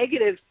 and the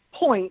negative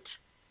point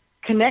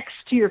connects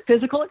to your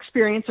physical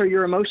experience or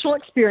your emotional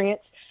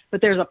experience, but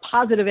there's a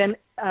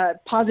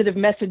positive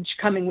message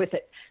coming with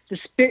it.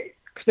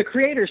 The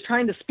Creator is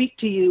trying to speak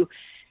to you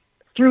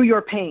through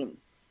your pain,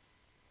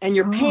 and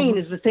your pain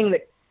is the thing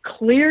that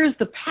clears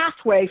the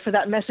pathway for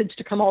that message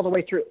to come all the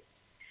way through.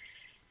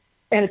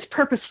 And it's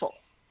purposeful,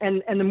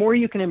 and the more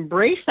you can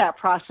embrace that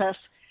process,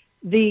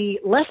 the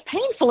less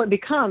painful it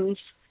becomes.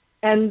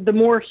 And the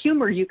more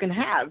humor you can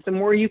have, the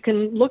more you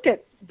can look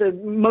at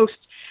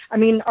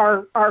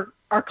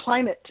our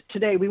climate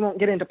today. We won't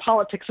get into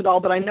politics at all,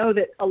 but I know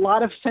that a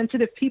lot of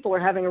sensitive people are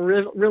having a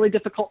really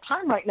difficult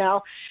time right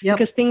now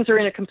because things are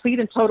in a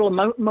complete and total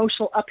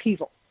emotional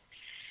upheaval.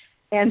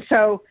 And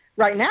so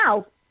right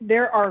now,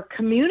 there are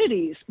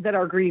communities that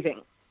are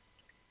grieving,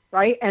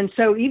 right? And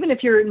so even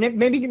if you're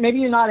maybe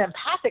you're not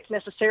empathic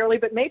necessarily,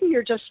 but maybe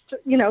you're just,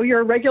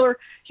 you're a regular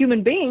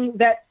human being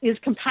that is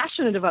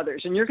compassionate of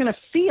others, and you're going to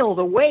feel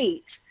the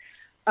weight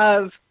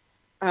of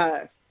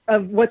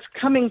what's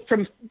coming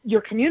from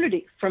your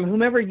community, from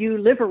whomever you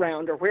live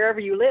around or wherever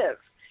you live.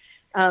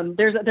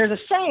 There's a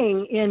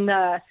saying in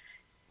the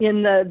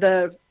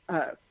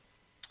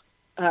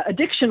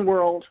addiction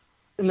world,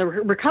 in the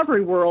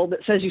recovery world,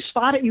 that says you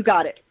spot it, you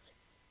got it.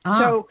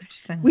 So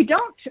we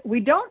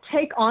don't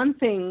take on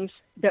things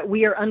that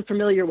we are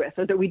unfamiliar with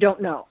or that we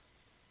don't know.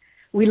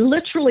 We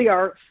literally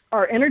are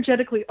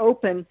energetically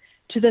open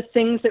to the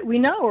things that we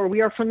know or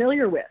we are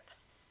familiar with.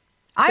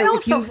 I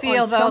also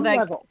feel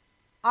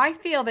I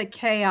feel that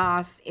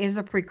chaos is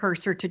a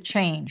precursor to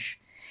change.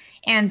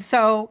 And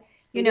so,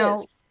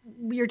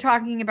 you're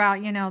talking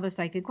about, the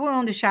psychic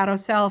wound, the shadow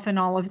self, and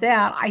all of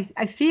that.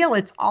 I feel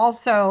it's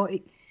also,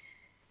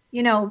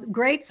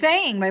 great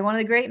saying by one of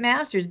the great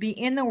masters, be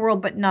in the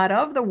world, but not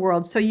of the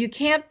world. So you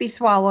can't be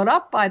swallowed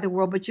up by the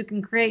world, but you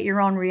can create your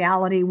own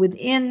reality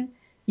within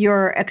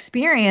your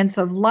experience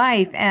of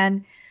life.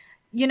 And,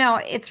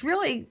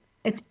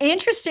 it's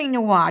interesting to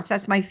watch.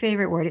 That's my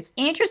favorite word. It's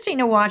interesting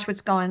to watch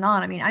what's going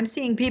on. I mean, I'm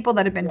seeing people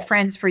that have been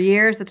friends for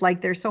years that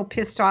they're so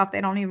pissed off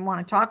they don't even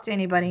want to talk to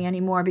anybody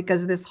anymore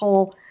because of this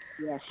whole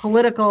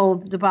political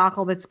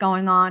debacle that's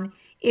going on.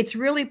 It's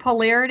really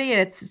polarity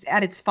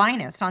at its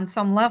finest on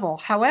some level.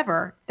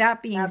 However,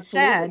 that being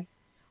said,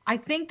 I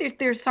think that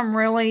there's some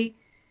really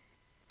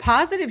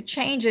positive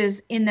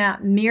changes in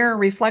that mirror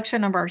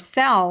reflection of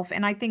ourself.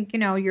 And I think,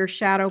 your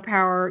shadow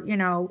power,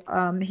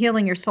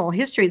 Healing Your Soul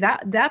history,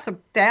 that's a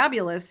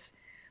fabulous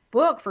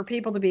book for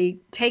people to be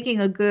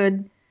taking a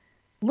good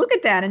look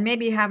at that and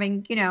maybe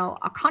having,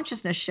 a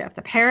consciousness shift,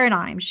 a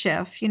paradigm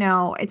shift,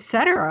 et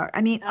cetera.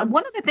 I mean,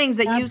 one of the things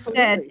that you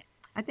said,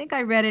 I think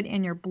I read it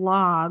in your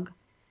blog,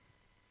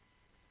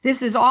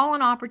 this is all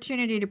an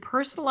opportunity to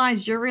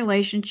personalize your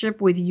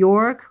relationship with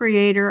your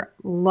Creator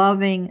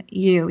loving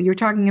you. You're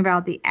talking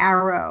about the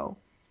arrow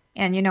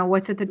and,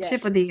 what's at the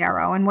tip of the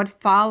arrow and what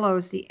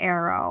follows the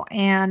arrow.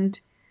 And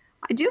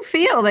I do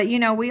feel that,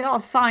 we all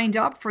signed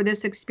up for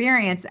this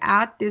experience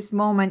at this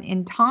moment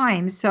in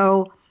time.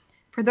 So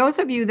for those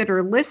of you that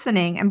are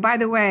listening, and by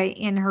the way,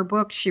 in her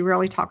book, she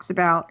really talks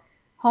about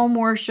home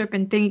worship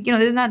and things,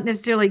 there's not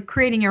necessarily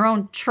creating your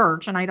own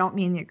church. And I don't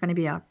mean you're going to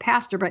be a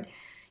pastor, but,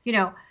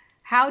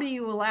 how do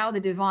you allow the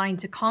divine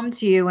to come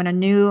to you in a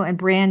new and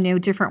brand new,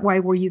 different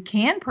way where you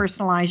can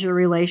personalize your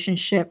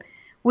relationship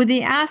with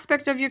the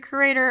aspect of your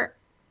Creator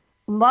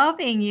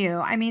loving you?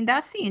 I mean,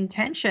 that's the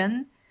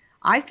intention.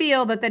 I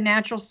feel that the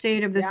natural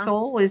state of the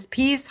soul is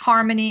peace,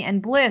 harmony, and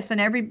bliss,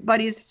 and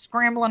everybody's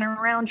scrambling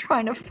around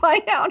trying to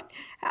find out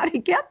how to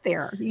get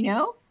there,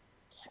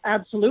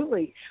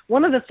 Absolutely.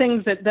 One of the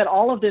things that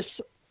all of this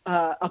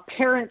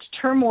apparent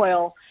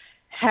turmoil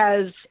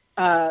has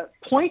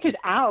pointed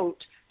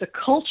out the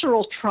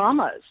cultural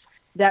traumas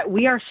that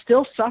we are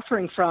still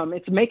suffering from.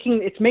 It's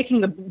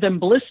making them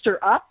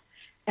blister up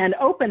and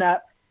open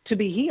up to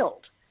be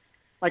healed.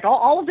 Like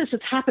all of this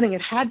is happening.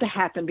 It had to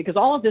happen because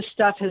all of this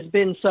stuff has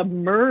been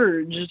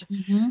submerged,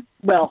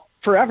 well,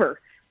 forever.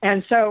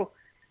 And so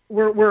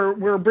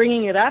we're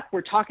bringing it up.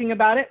 We're talking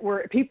about it.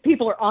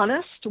 People are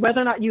honest, whether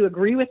or not you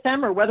agree with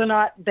them or whether or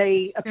not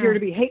they appear to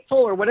be hateful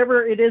or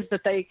whatever it is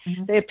that they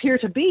appear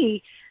to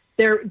be.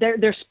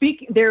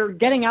 They're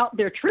getting out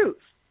their truth.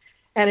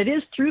 And it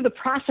is through the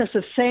process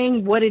of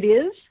saying what it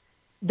is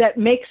that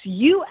makes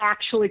you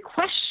actually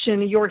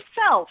question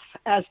yourself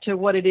as to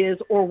what it is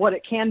or what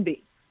it can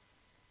be.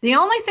 The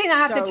only thing I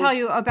have to tell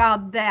you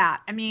about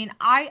that, I mean,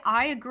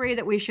 I agree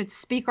that we should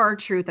speak our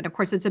truth. And of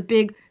course, it's a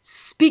big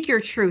speak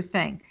your truth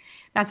thing.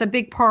 That's a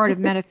big part of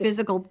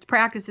metaphysical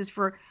practices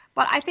but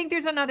I think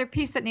there's another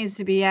piece that needs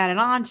to be added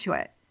on to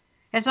it.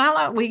 It's not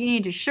like we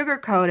need to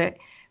sugarcoat it,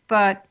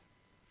 but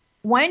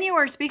when you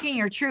are speaking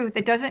your truth,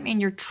 it doesn't mean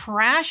you're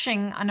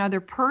trashing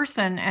another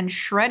person and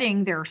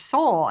shredding their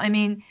soul. I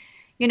mean,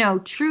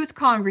 truth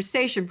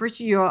conversation.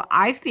 First,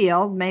 I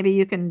feel maybe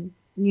you can,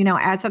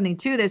 add something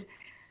to this.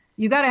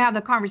 You got to have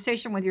the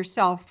conversation with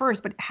yourself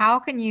first, but how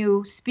can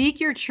you speak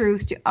your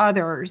truth to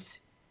others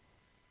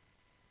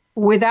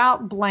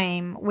without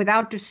blame,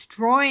 without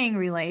destroying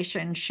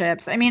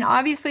relationships? I mean,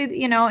 obviously,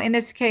 in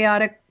this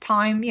chaotic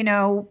time,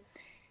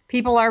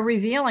 people are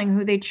revealing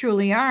who they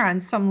truly are on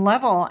some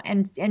level,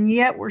 and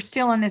yet we're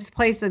still in this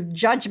place of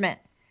judgment.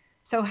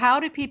 So how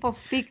do people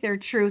speak their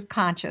truth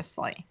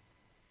consciously?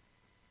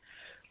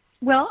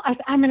 Well,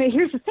 I mean,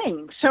 here's the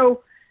thing.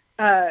 So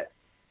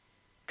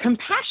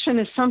compassion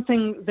is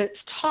something that's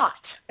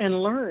taught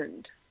and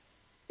learned.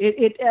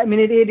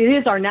 It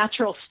is our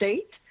natural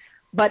state,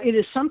 but it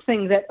is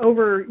something that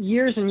over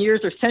years and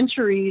years or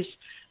centuries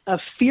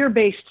of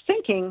fear-based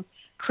thinking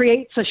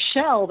creates a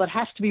shell that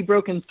has to be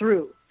broken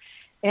through.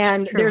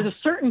 And there's a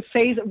certain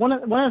phase. One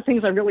of the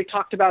things I really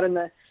talked about in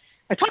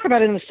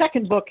the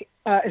second book,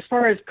 as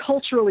far as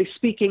culturally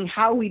speaking,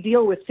 how we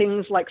deal with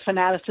things like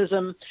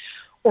fanaticism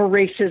or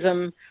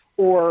racism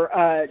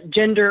or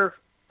gender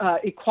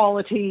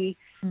equality,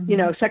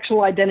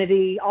 sexual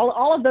identity,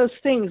 all of those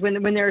things.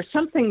 When there's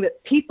something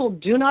that people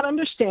do not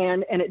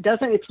understand and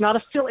it's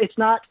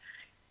not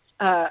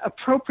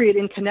appropriate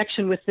in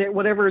connection with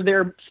whatever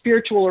their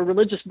spiritual or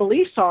religious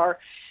beliefs are,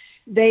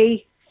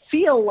 they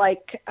feel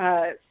like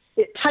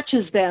it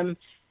touches them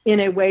in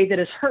a way that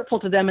is hurtful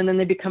to them, and then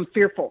they become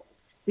fearful.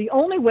 The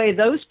only way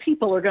those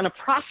people are going to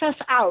process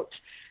out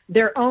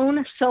their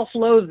own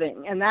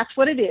self-loathing, and that's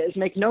what it is,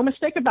 make no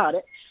mistake about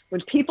it,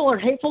 when people are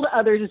hateful to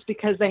others, it's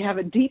because they have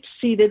a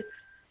deep-seated,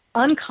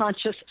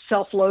 unconscious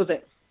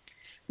self-loathing,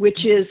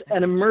 which is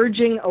an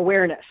emerging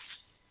awareness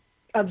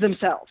of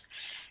themselves.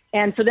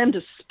 And for them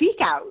to speak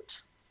out,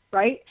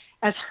 right,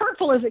 as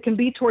hurtful as it can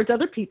be towards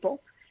other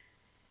people,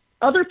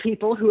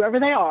 whoever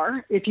they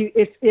are, if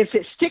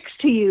it sticks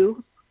to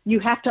you, you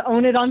have to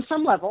own it on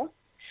some level.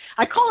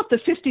 I call it the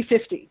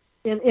 50-50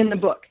 in the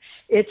book.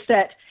 It's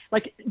that,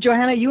 like,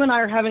 Johanna, you and I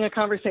are having a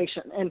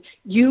conversation, and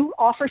you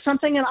offer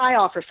something and I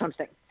offer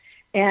something.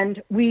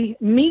 And we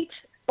meet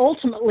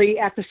ultimately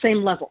at the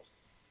same level,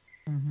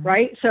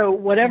 right? So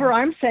whatever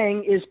I'm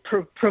saying is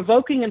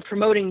provoking and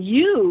promoting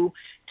you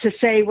to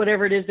say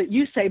whatever it is that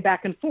you say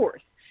back and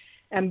forth.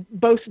 And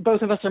both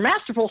of us are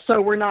masterful,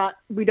 so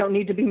we don't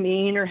need to be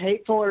mean or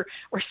hateful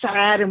or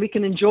sad, and we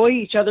can enjoy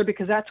each other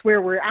because that's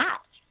where we're at.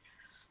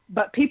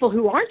 But people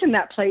who aren't in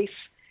that place,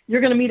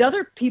 you're going to meet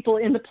other people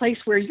in the place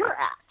where you're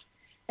at.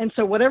 And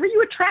so whatever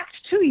you attract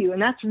to you,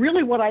 and that's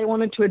really what I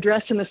wanted to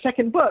address in the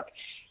second book,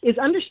 is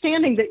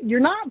understanding that you're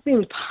not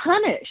being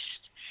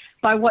punished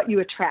by what you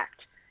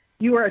attract.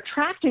 You are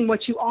attracting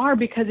what you are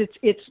because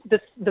it's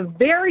the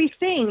very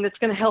thing that's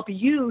going to help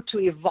you to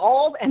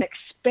evolve and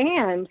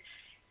expand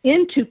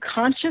into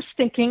conscious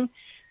thinking,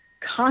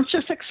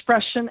 conscious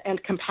expression,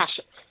 and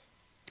compassion.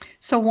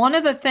 So one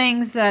of the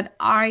things that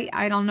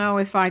I don't know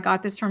if I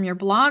got this from your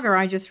blog or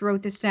I just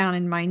wrote this down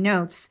in my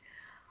notes.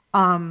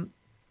 I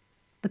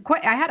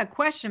had a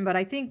question, but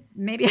I think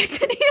maybe I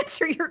can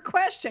answer your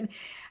question.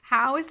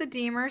 How is the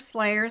Demon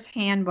Slayer's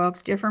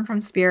handbooks different from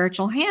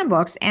spiritual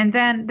handbooks? And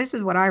then this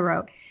is what I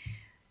wrote.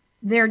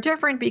 They're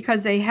different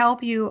because they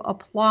help you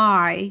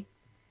apply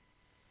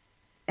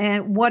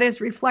and what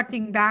is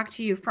reflecting back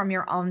to you from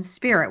your own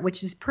spirit,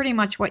 which is pretty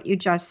much what you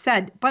just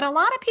said. But a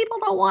lot of people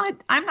don't want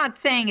it. I'm not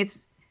saying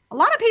it's, a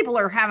lot of people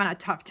are having a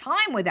tough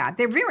time with that.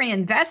 They're very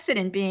invested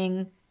in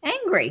being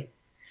angry.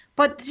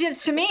 But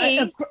just to me,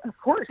 of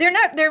course, they're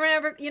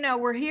never,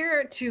 we're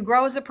here to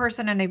grow as a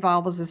person and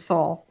evolve as a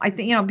soul. I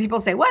think, people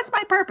say, what's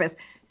my purpose?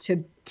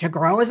 To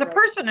grow as a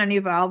person and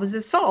evolve as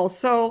a soul.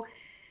 So,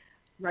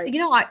 right.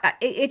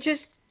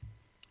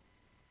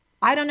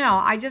 I don't know.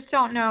 I just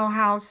don't know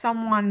how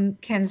someone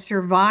can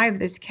survive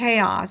this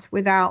chaos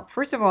without,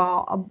 first of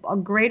all, a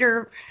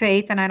greater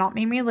faith, and I don't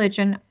mean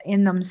religion,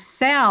 in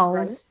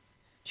themselves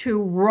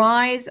to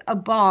rise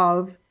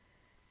above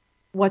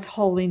what's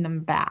holding them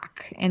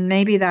back. And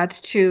maybe that's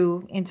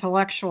too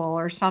intellectual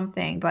or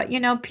something, but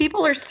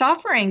people are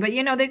suffering, but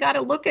they got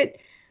to look at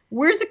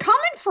where's it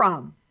coming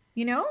from,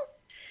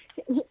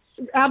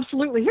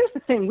 Absolutely. Here's the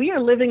thing. We are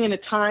living in a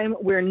time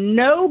where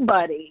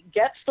nobody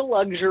gets the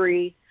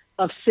luxury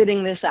of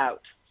sitting this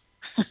out.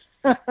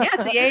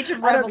 Yes, the age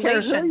of revelation. I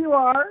don't care who you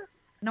are.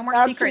 No more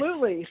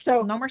Absolutely. secrets.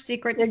 So no more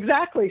secrets.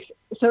 Exactly.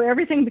 So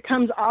everything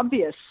becomes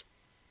obvious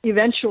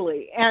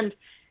eventually. And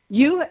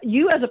you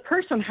as a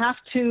person have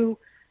to,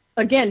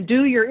 again,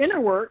 do your inner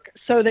work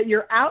so that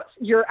your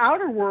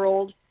outer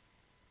world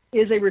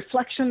is a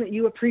reflection that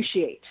you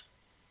appreciate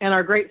and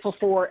are grateful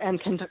for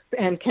and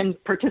can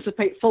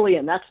participate fully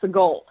in. That's the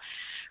goal,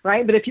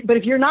 right? But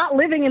if you're not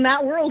living in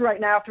that world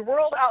right now, if the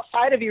world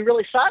outside of you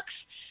really sucks,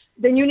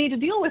 then you need to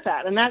deal with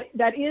that. And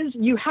that is,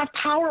 you have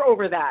power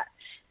over that.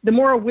 The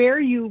more aware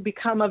you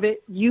become of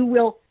it, you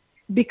will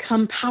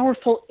become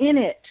powerful in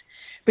it.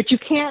 But you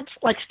can't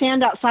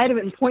stand outside of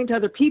it and point to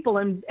other people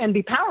and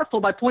be powerful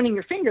by pointing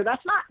your finger.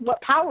 That's not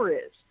what power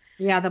is.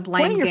 Yeah, the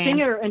blame pointing your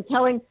finger and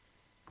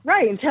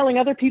telling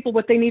other people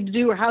what they need to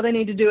do or how they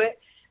need to do it,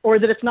 or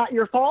that it's not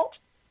your fault,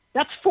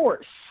 that's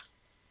force.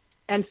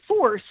 And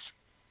force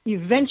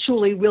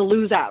eventually will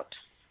lose out.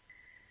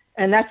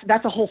 And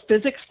that's a whole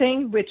physics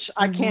thing, which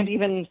I can't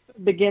even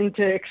begin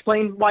to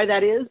explain why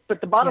that is.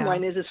 But the bottom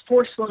line is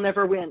force will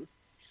never win.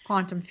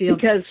 Quantum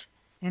field. Because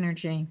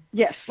energy.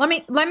 Yes. Let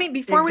me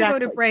before we go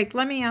to break,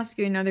 let me ask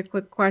you another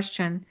quick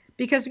question,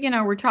 because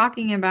we're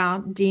talking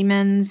about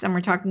demons and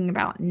we're talking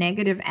about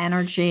negative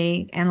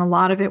energy, and a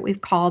lot of it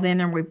we've called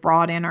in and we've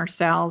brought in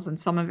ourselves, and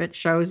some of it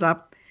shows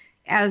up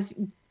as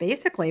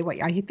basically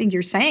what I think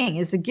you're saying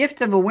is the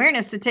gift of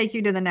awareness to take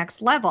you to the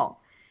next level.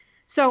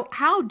 So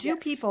how do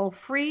people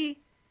free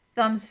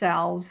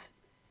themselves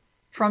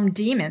from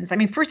demons? I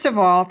mean, first of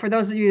all, for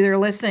those of you that are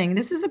listening,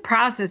 this is a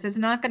process. It's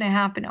not going to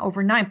happen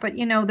overnight. But,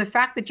 the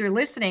fact that you're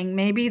listening,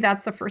 maybe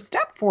that's the first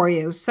step for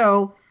you.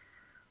 So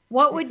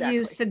what would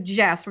you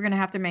suggest? We're going to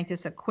have to make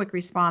this a quick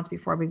response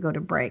before we go to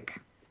break.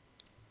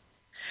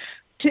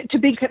 To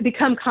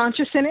become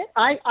conscious in it,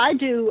 I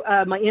do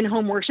my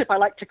in-home worship. I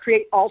like to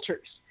create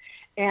altars.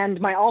 And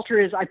my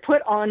altar is, I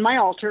put on my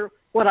altar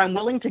what I'm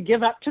willing to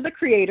give up to the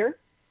Creator,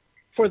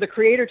 for the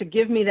Creator to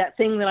give me that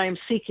thing that I am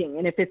seeking.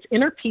 And if it's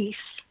inner peace,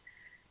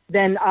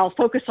 then I'll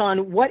focus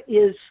on what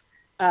is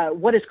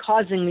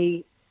causing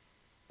me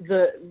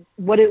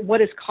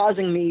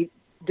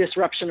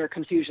disruption or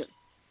confusion,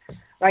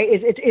 right?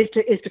 Is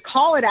to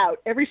call it out,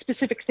 every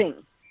specific thing.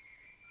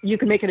 You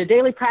can make it a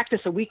daily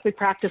practice, a weekly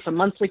practice, a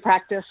monthly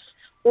practice,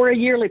 or a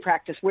yearly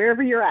practice,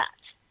 wherever you're at.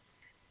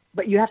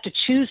 But you have to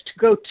choose to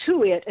go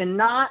to it and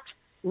not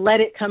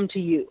let it come to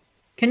you.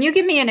 Can you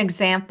give me an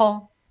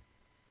example?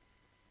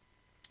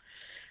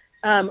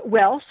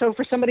 Well, so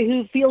for somebody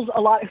who's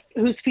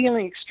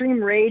feeling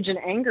extreme rage and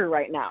anger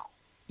right now,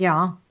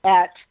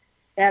 at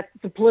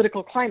the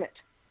political climate,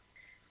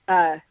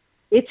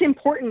 it's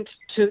important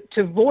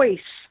to voice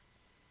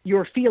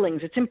your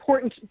feelings. It's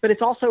important, but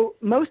it's also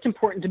most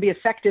important to be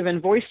effective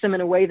and voice them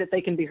in a way that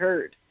they can be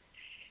heard.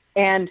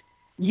 And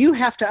you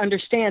have to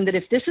understand that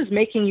if this is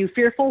making you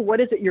fearful, what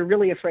is it you're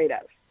really afraid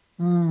of?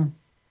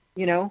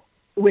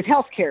 With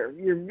healthcare,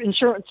 your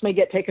insurance may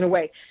get taken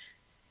away.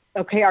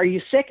 Okay, are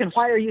you sick, and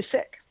why are you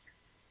sick?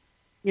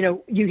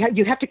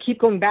 You have to keep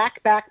going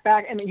back,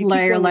 and you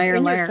layer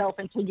yourself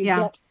until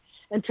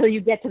you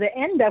get to the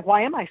end of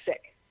why am I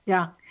sick?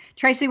 Yeah,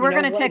 Tracee, we're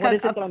going to take what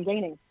is it that I'm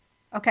gaining?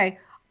 Okay,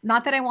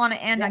 not that I want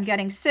to end on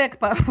getting sick,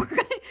 but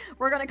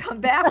we're going to come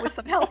back with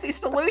some healthy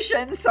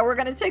solutions. So we're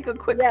going to take a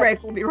quick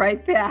break. We'll be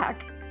right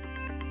back.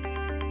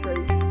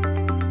 Great.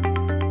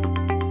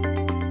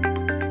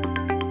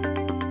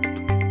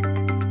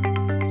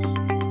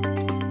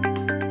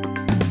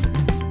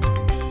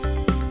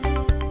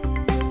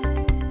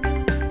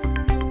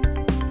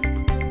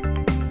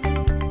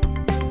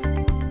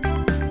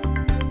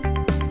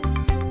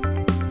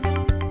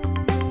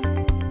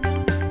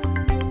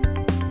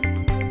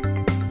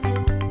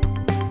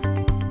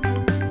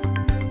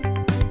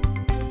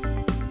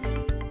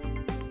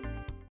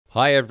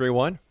 Hi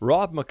everyone,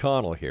 Rob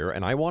McConnell here,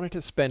 and I wanted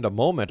to spend a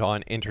moment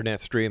on internet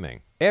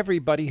streaming.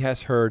 Everybody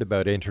has heard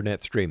about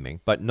internet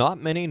streaming, but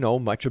not many know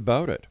much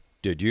about it.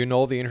 Did you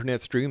know the internet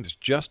streams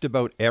just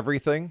about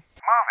everything?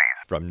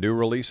 Movies. From new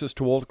releases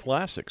to old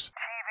classics. TV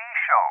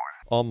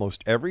shows.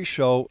 Almost every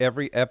show,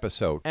 every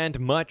episode, and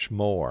much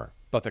more.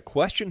 But the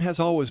question has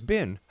always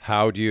been,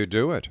 how do you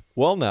do it?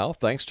 Well now,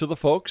 thanks to the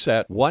folks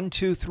at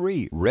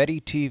 123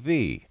 Ready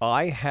TV,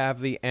 I have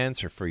the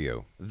answer for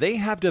you. They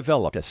have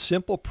developed a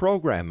simple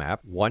program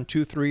app,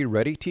 123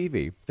 Ready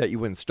TV, that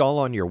you install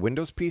on your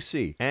Windows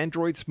PC,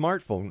 Android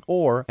smartphone,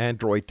 or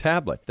Android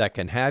tablet that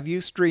can have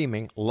you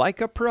streaming like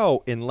a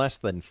pro in less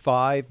than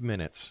 5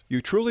 minutes.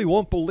 You truly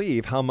won't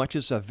believe how much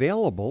is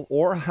available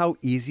or how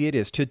easy it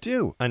is to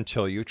do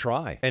until you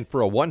try. And for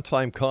a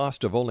one-time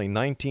cost of only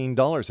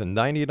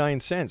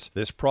 $19.99,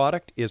 this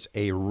product is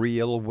a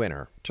real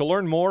winner. To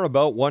learn more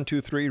about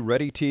 123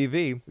 Ready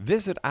TV,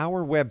 visit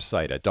our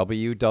website at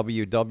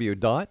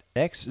www.xmindset.com.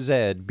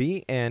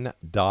 xzbn.net.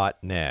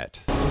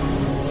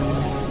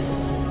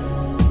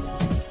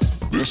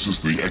 This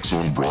is the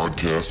X-Zone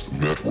Broadcast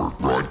Network,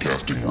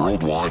 broadcasting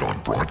worldwide on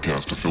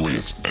broadcast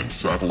affiliates and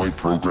satellite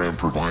program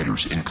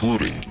providers,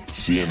 including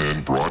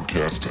CNN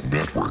Broadcast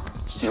Network,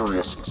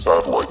 Sirius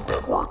Satellite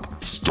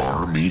Network,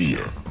 Star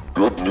Media,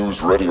 Good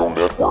News Radio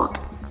Network,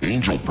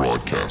 Angel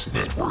Broadcast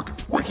Network,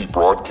 Wiki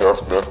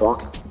Broadcast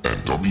Network, and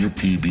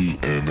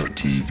WPBN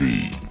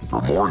TV.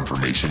 For more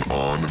information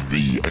on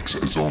the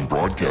X-Zone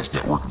Broadcast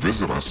Network,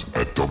 visit us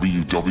at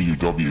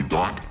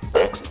www.xzbn.net.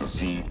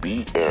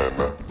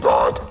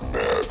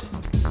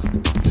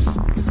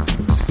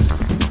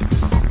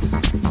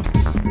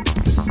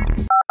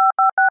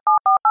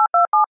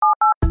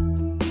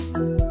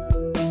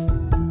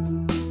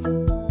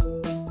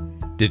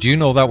 Did you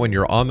know that when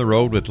you're on the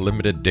road with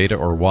limited data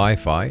or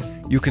Wi-Fi,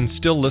 you can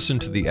still listen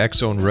to the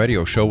X-Zone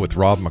Radio Show with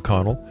Rob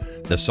McConnell,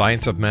 The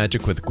Science of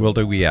Magic with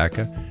Gwilda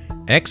Wiyaka,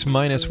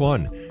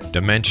 X-1,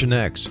 Dimension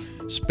X,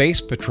 Space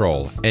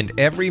Patrol, and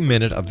every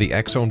minute of the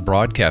X-Zone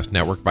Broadcast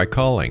Network by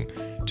calling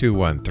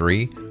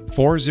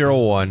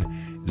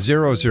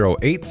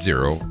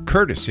 213-401-0080,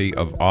 courtesy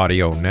of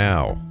Audio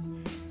Now.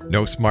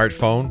 No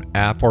smartphone,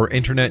 app, or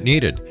internet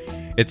needed.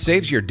 It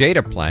saves your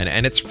data plan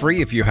and it's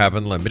free if you have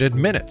unlimited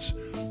minutes.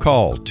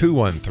 Call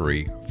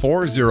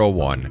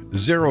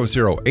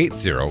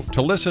 213-401-0080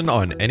 to listen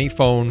on any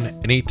phone,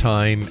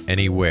 anytime,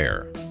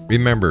 anywhere.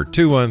 Remember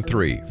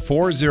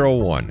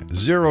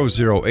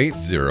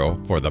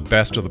 213-401-0080 for the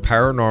best of the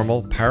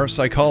paranormal,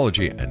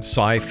 parapsychology, and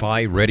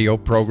sci-fi radio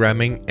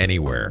programming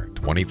anywhere,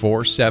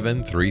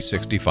 24/7,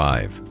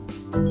 365.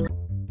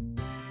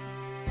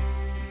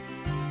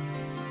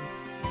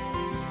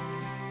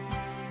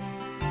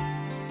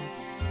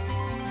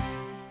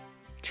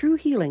 True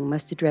healing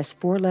must address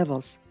 4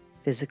 levels: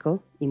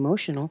 physical,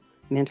 emotional,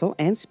 mental,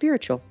 and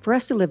spiritual, for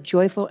us to live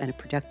joyful and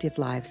productive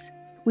lives.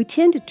 We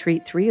tend to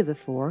treat 3 of the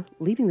 4,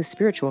 leaving the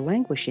spiritual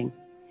languishing.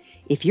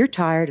 If you're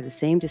tired of the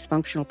same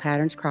dysfunctional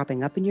patterns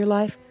cropping up in your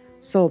life,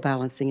 Soul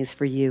Balancing is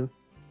for you.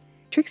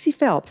 Tracee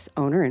Phelps,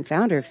 owner and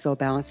founder of Soul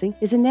Balancing,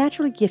 is a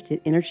naturally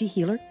gifted energy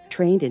healer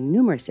trained in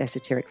numerous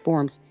esoteric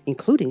forms,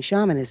 including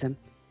shamanism.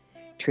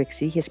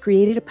 Tracee has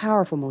created a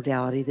powerful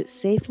modality that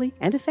safely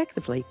and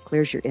effectively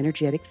clears your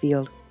energetic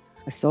field.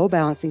 A Soul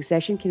Balancing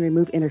session can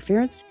remove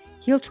interference,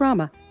 heal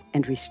trauma,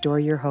 and restore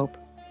your hope.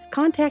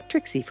 Contact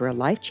Tracee for a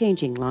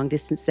life-changing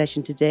long-distance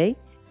session today,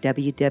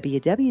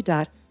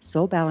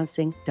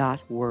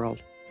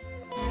 www.soulbalancing.world.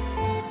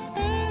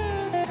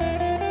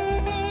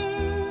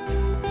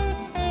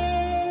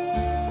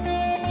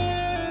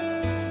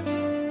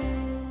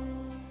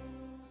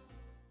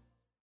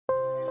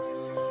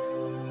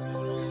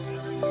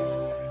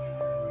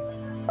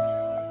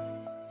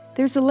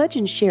 There's a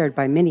legend shared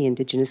by many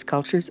indigenous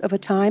cultures of a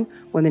time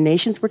when the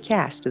nations were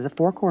cast to the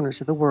 4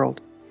 corners of the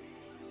world.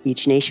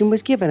 Each nation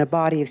was given a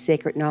body of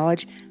sacred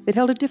knowledge that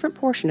held a different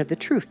portion of the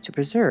truth to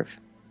preserve.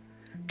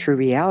 True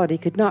reality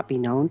could not be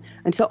known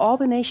until all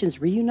the nations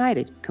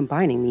reunited,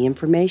 combining the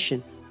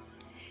information.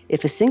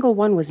 If a single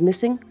one was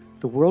missing,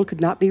 the world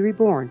could not be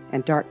reborn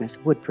and darkness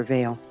would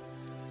prevail.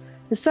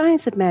 The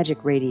Science of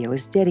Magic Radio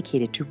is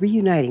dedicated to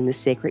reuniting the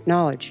sacred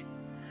knowledge.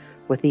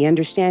 With the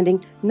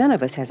understanding, none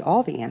of us has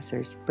all the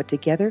answers, but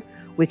together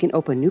we can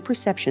open new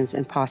perceptions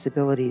and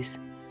possibilities.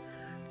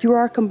 Through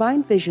our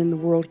combined vision, the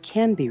world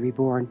can be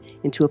reborn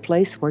into a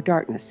place where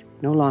darkness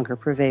no longer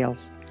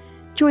prevails.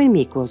 Join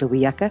me, Gwilda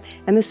Wiyaka,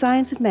 and the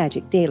Science of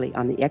Magic daily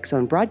on the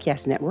X-Zone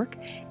Broadcast Network,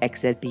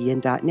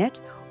 xzbn.net,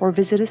 or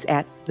visit us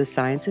at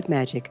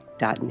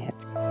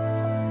thescienceofmagic.net.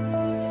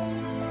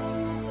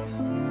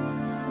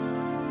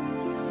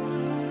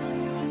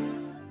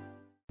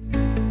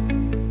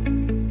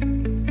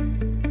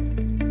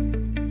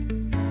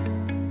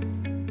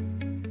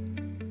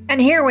 And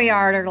here we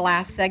are at our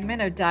last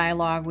segment of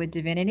Dialogue with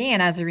Divinity.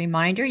 And as a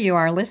reminder, you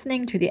are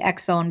listening to the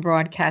X-Zone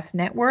Broadcast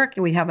Network.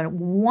 We have a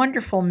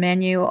wonderful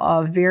menu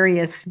of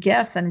various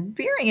guests and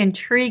very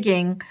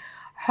intriguing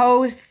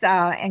hosts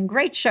and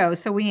great shows.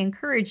 So we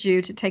encourage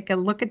you to take a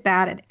look at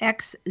that at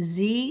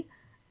xzbn.net.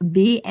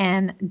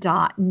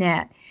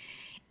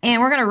 And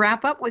we're going to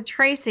wrap up with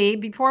Tracee.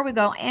 Before we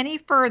go any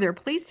further,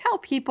 please tell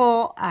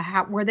people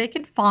where they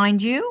can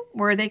find you,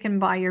 where they can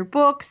buy your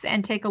books,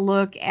 and take a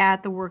look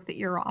at the work that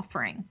you're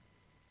offering.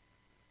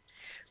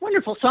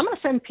 Wonderful. So I'm going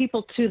to send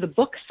people to the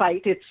book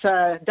site. It's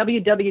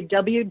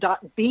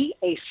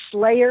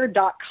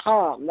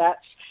www.beaslayer.com.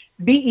 That's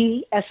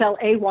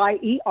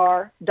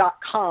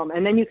BESLAYER.com.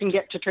 And then you can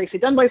get to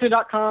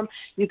TraceeDunblazier.com.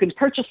 You can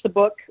purchase the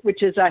book,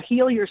 which is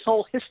Heal Your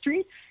Soul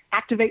History,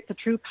 Activate the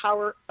True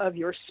Power of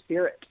Your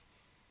Spirit.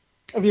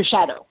 Of your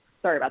shadow.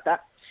 Sorry about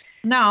that.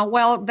 No,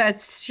 well, that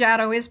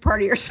shadow is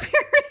part of your spirit.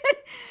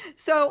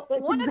 So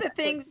one of the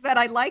things that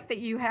I like that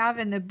you have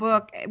in the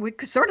book, we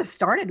sort of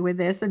started with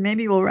this, and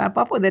maybe we'll wrap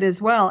up with it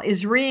as well,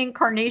 is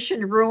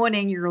reincarnation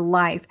ruining your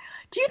life.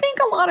 Do you think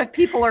a lot of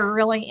people are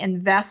really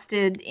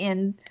invested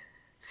in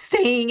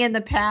staying in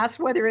the past,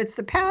 whether it's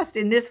the past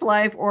in this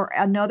life or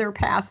another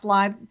past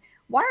life?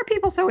 Why are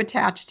people so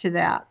attached to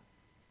that?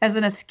 As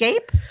an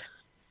escape?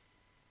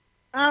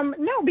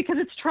 No, because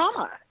it's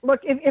trauma.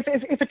 Look,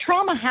 if a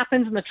trauma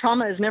happens and the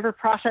trauma is never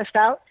processed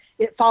out,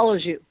 it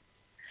follows you.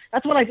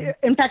 That's what I do.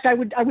 In fact, I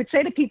would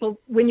say to people,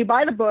 when you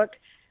buy the book,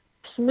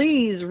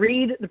 please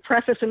read the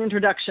preface and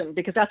introduction,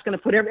 because that's going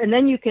to put and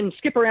then you can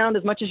skip around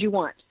as much as you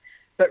want.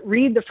 But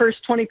read the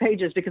first 20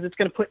 pages, because it's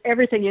going to put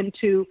everything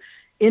into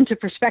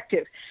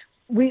perspective.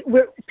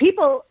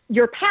 People,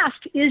 your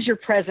past is your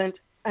present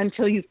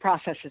until you've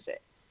processed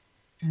it.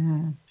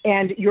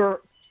 And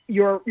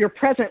your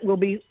present will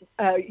be,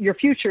 your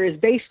future is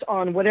based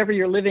on whatever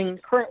you're living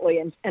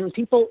currently. And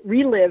people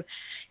relive.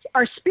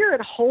 Our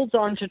spirit holds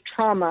on to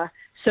trauma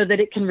so that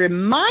it can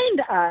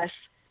remind us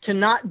to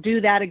not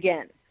do that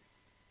again.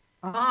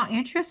 Oh,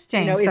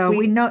 interesting. So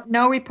we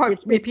no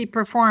repeat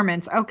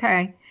performance.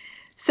 Okay.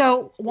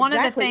 So one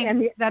of the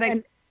things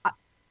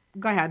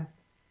go ahead.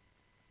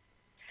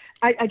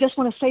 I just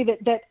want to say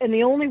that and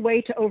the only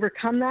way to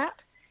overcome that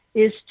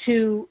is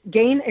to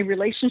gain a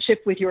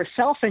relationship with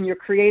yourself and your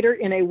creator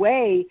in a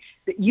way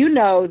that you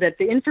know that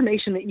the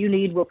information that you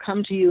need will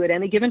come to you at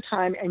any given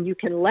time, and you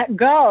can let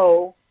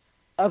go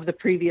of the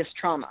previous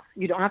trauma.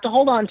 You don't have to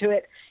hold on to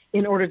it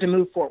in order to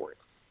move forward.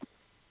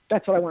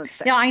 That's what I wanted to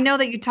say. Yeah, I know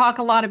that you talk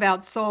a lot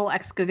about soul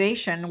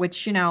excavation,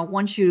 which,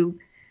 once you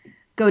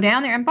go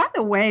down there, and by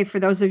the way, for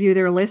those of you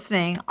that are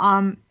listening,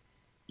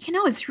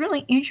 it's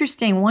really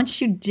interesting.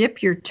 Once you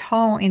dip your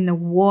toe in the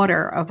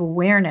water of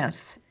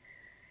awareness,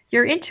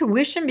 your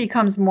intuition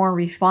becomes more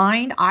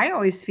refined. I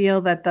always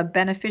feel that the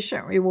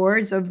beneficent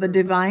rewards of the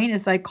divine,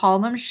 as I call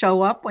them,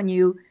 show up when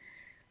you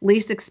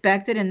least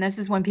expect it. And this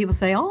is when people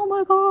say, oh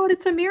my God,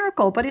 it's a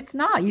miracle. But it's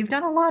not. You've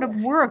done a lot of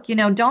work.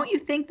 Don't you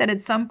think that at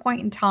some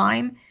point in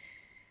time,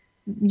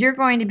 you're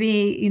going to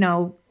be,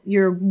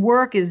 your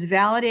work is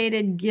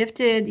validated,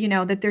 gifted,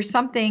 that there's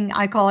something,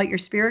 I call it your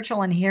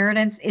spiritual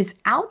inheritance, is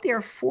out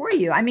there for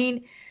you. I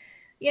mean,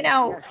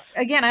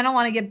 again, I don't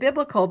want to get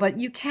biblical, but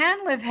you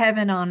can live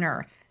heaven on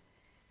earth.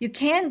 You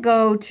can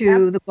go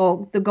to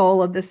the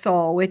goal of the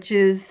soul, which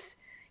is,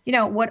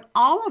 what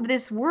all of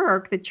this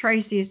work that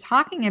Tracee is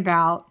talking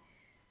about,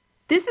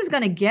 this is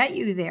going to get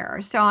you there.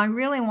 So I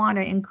really want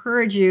to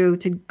encourage you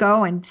to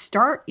go and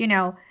start,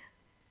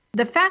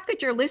 the fact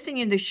that you're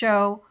listening to the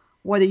show,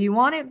 whether you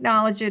want to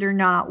acknowledge it or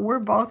not, we're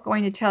both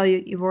going to tell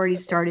you you've already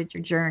started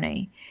your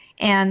journey.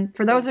 And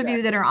for those of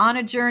you that are on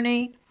a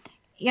journey,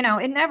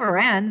 it never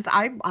ends.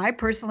 I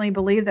personally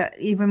believe that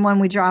even when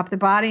we drop the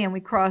body and we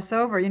cross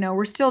over,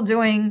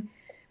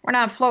 we're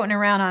not floating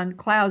around on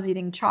clouds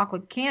eating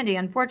chocolate candy.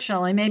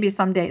 Unfortunately, maybe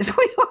some days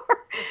we are.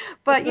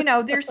 But,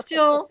 there's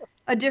still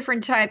a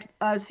different type.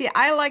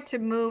 I like to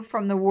move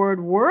from the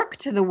word work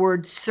to the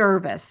word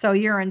service. So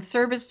you're in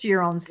service to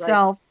your own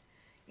self,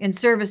 in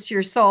service to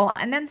your soul.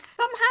 And then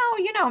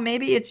somehow,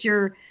 maybe it's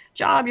your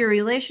job, your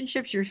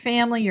relationships, your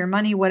family, your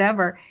money,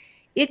 whatever.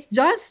 It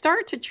does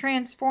start to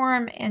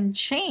transform and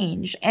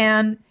change.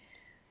 And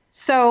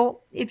so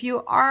if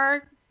you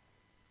are,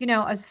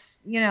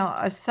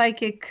 a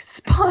psychic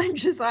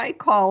sponge, as I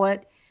call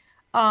it,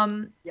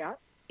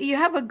 you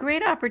have a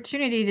great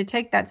opportunity to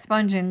take that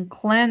sponge and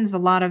cleanse a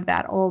lot of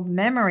that old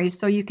memory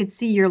so you could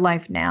see your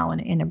life now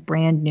in a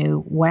brand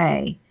new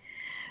way.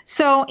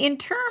 So in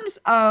terms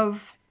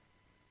of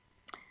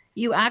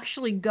you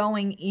actually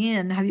going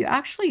in, have you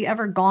actually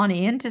ever gone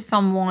into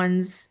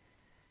someone's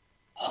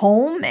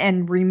home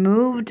and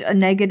removed a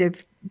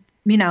negative,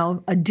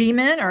 a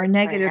demon or a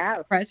negative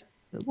presence?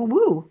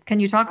 Woo! Can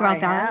you talk about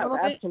that a little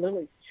bit?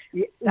 Absolutely.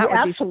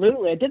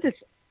 Absolutely.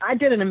 I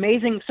did an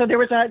amazing. So there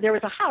was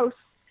a house.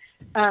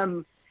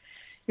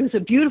 It was a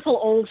beautiful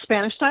old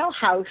Spanish style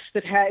house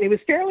it was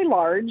fairly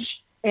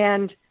large,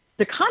 and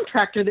the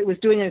contractor that was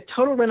doing a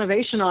total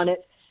renovation on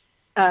it,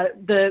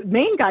 the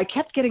main guy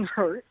kept getting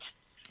hurt.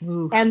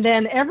 Ooh. And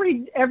then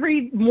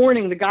every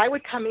morning the guy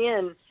would come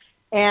in,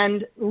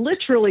 and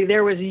literally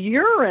there was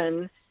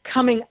urine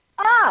coming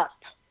up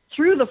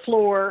through the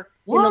floor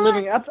in the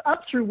living room,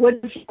 up through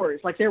wooden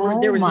floors. Like there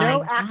was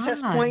no access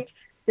point.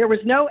 There was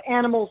no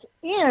animals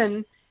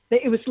in.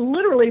 It was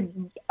literally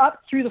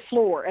up through the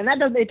floor, and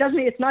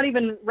it's not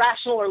even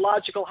rational or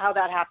logical how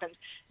that happened.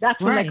 That's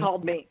when they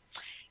called me.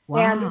 Wow.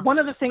 And one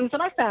of the things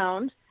that I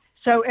found.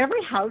 So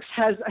every house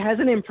has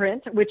an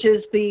imprint, which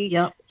is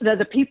the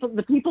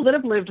people that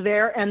have lived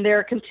there and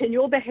their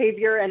continual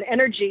behavior and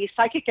energy,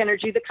 psychic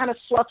energy that kind of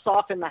sloughs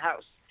off in the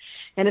house.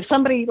 And if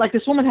somebody, like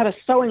this woman had a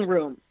sewing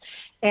room,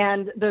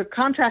 and the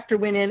contractor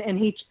went in and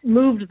he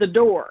moved the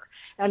door.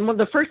 And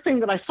the first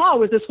thing that I saw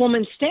was this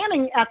woman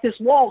standing at this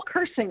wall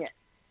cursing it.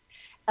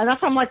 And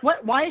that's why I'm like,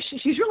 what? Why is she?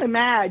 She's really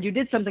mad. You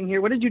did something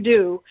here. What did you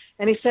do?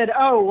 And he said,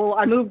 oh, well,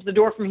 I moved the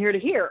door from here to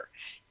here.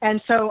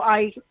 And so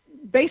I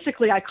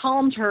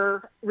calmed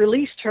her,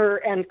 released her,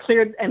 and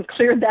cleared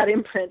that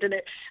imprint.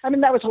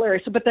 And that was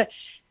hilarious. But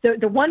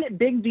the one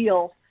big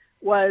deal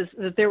was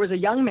that there was a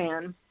young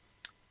man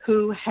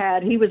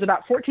he was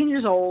about 14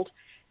 years old,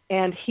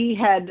 and he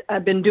had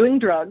been doing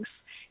drugs.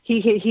 He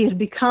had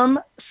become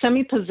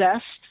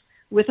semi-possessed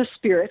with a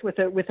spirit, with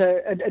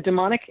a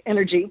demonic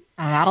energy.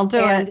 That'll do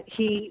it.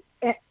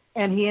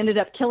 And he ended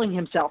up killing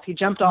himself. He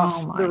jumped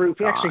off the roof.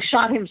 He actually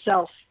shot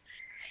himself.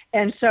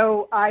 And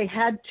so I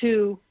had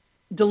to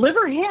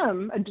deliver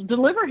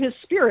his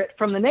spirit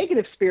from the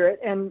negative spirit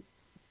and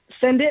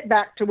send it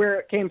back to where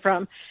it came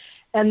from,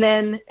 and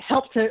then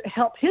help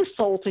his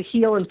soul to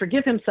heal and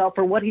forgive himself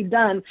for what he'd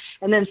done,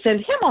 and then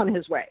send him on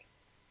his way.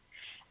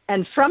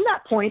 And from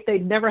that point,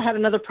 they'd never had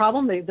another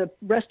problem. The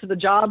rest of the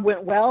job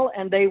went well,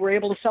 and they were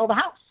able to sell the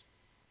house.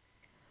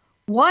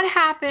 What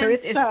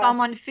happens if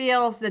someone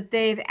feels that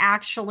they've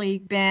actually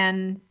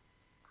been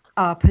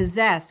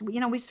possessed? You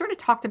know, we sort of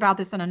talked about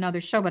this on another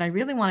show, but I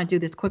really want to do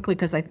this quickly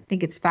because I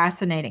think it's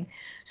fascinating.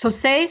 So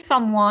say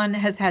someone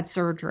has had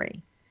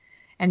surgery,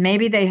 and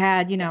maybe they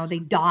had, they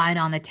died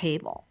on the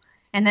table,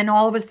 and then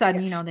all of a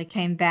sudden, they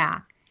came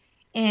back.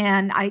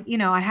 And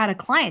I had a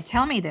client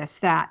tell me this,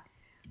 that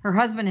her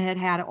husband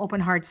had open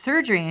heart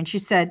surgery, and she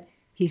said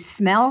he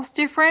smells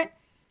different,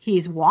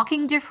 he's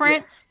walking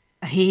different,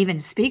 he even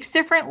speaks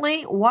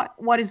differently.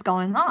 What is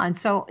going on?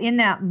 So in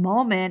that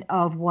moment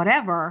of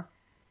whatever,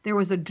 there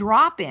was a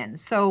drop in.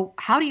 So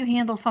how do you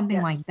handle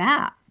something like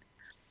that?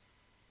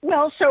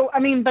 Well,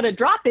 but a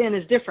drop in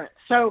is different.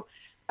 So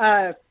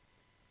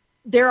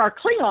there are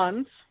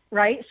Klingons,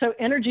 right? So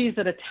energies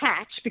that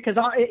attach, because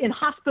in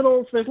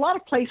hospitals, there's a lot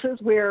of places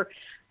where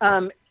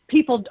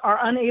people are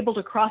unable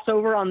to cross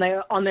over on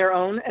their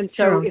own. And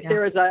so if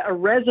there is a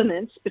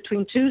resonance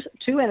between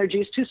two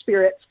energies, two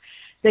spirits,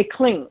 they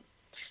cling.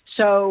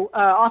 So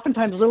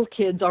oftentimes little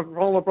kids are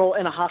vulnerable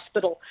in a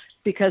hospital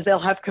because they'll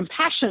have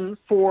compassion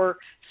for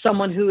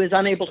someone who is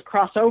unable to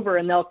cross over,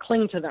 and they'll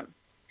cling to them.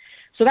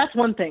 So that's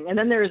one thing. And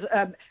then there's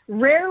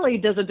rarely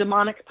does a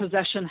demonic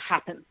possession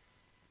happen.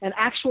 An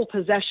actual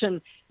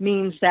possession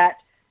means that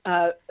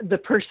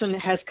the person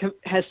has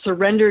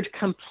surrendered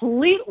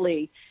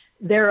completely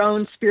their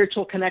own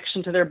spiritual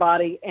connection to their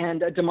body,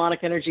 and a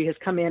demonic energy has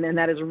come in, and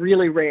that is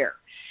really rare.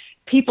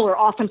 People are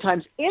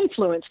oftentimes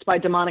influenced by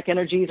demonic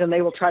energies, and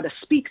they will try to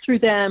speak through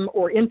them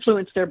or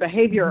influence their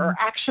behavior or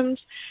actions.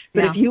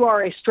 But if you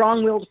are a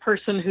strong-willed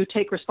person who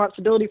take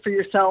responsibility for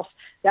yourself,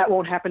 that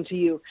won't happen to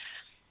you.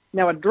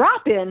 Now, a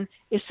drop-in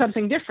is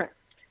something different.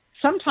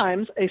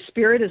 Sometimes a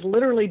spirit is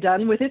literally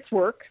done with its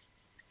work,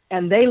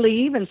 and they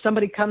leave, and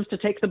somebody comes to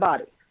take the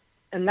body.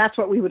 And that's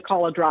what we would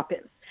call a drop-in.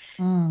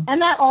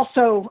 And that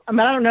also, I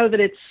don't know that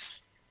it's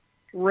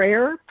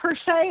rare per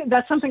se.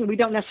 That's something we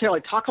don't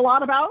necessarily talk a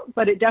lot about,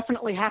 but it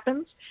definitely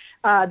happens.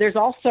 There's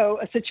also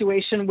a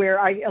situation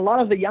where a lot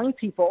of the young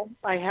people,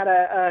 I had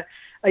a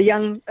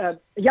young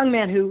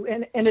man who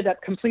ended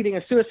up completing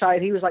a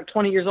suicide. He was like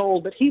 20 years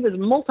old, but he was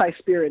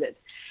multi-spirited.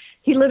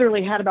 He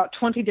literally had about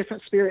 20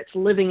 different spirits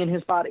living in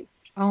his body.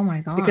 Oh my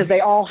God! Because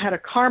they all had a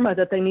karma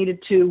that they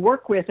needed to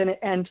work with,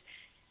 and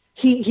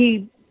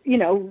he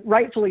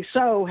rightfully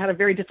so, had a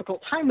very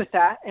difficult time with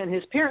that, and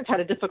his parents had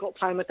a difficult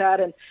time with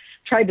that, and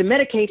tried to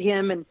medicate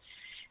him. And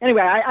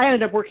anyway, I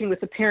ended up working with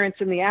the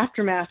parents in the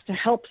aftermath to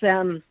help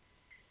them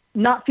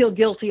not feel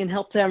guilty and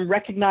help them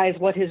recognize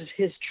what his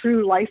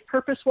true life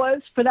purpose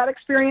was for that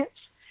experience.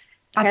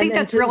 I think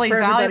that's really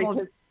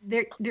valuable.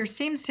 There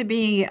seems to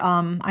be, we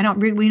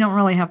don't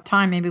really have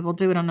time. Maybe we'll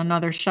do it on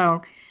another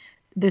show.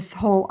 This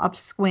whole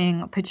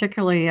upswing,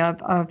 particularly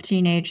of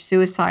teenage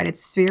suicide,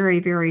 it's very,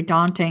 very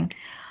daunting.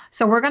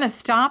 So we're going to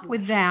stop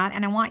with that.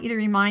 And I want you to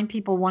remind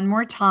people one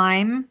more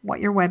time what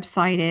your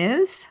website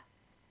is.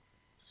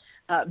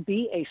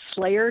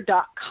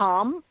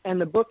 beaslayer.com.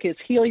 And the book is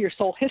Heal Your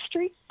Soul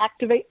History,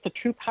 Activate the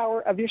True Power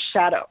of Your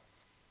Shadow.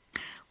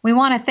 We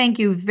want to thank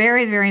you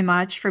very, very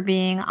much for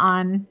being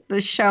on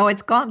the show.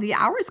 The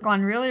hour's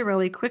gone really,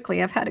 really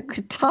quickly. I've had a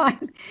good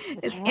time.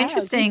 It's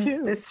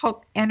interesting, this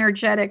whole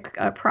energetic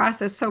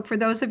process. So for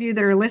those of you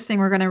that are listening,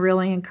 we're going to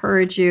really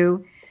encourage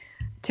you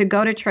to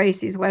go to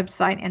Tracee's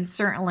website and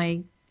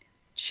certainly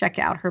check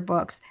out her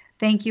books.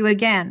 Thank you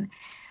again.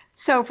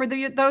 So for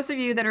those of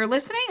you that are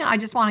listening, I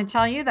just want to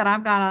tell you that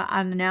I've got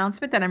an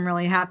announcement that I'm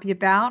really happy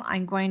about.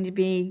 I'm going to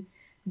be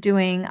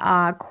doing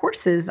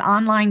courses,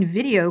 online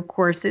video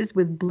courses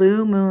with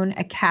Blue Moon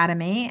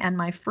Academy. And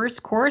my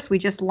first course, we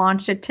just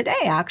launched it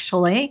today,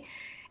 actually.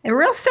 It's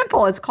real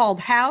simple. It's called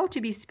How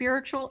to Be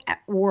Spiritual at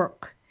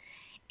Work.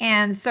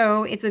 And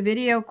so it's a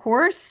video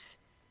course.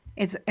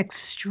 It's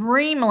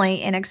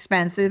extremely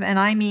inexpensive, and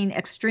I mean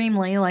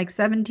extremely, like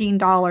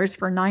 $17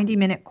 for a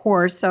 90-minute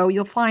course. So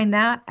you'll find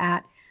that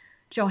at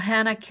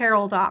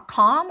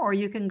johannacarroll.com, or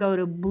you can go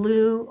to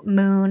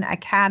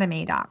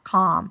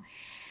bluemoonacademy.com.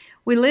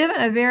 We live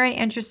in a very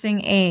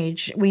interesting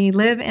age. We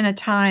live in a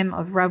time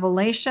of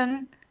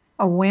revelation,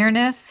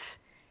 awareness,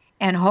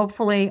 and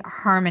hopefully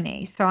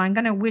harmony. So I'm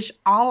going to wish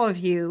all of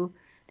you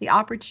the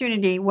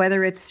opportunity,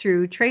 whether it's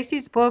through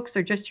Tracee's books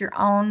or just your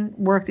own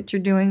work that you're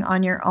doing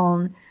on your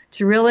own,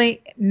 to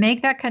really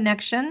make that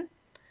connection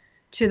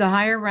to the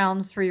higher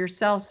realms for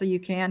yourself so you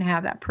can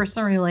have that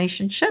personal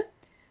relationship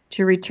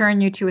to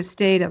return you to a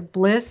state of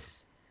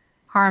bliss,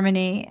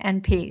 harmony,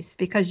 and peace,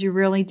 because you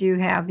really do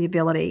have the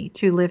ability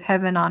to live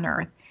heaven on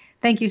earth.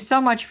 Thank you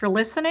so much for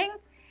listening,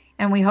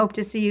 and we hope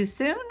to see you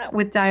soon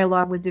with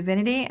Dialogue with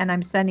Divinity, and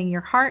I'm sending your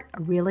heart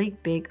a really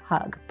big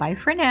hug. Bye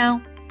for now.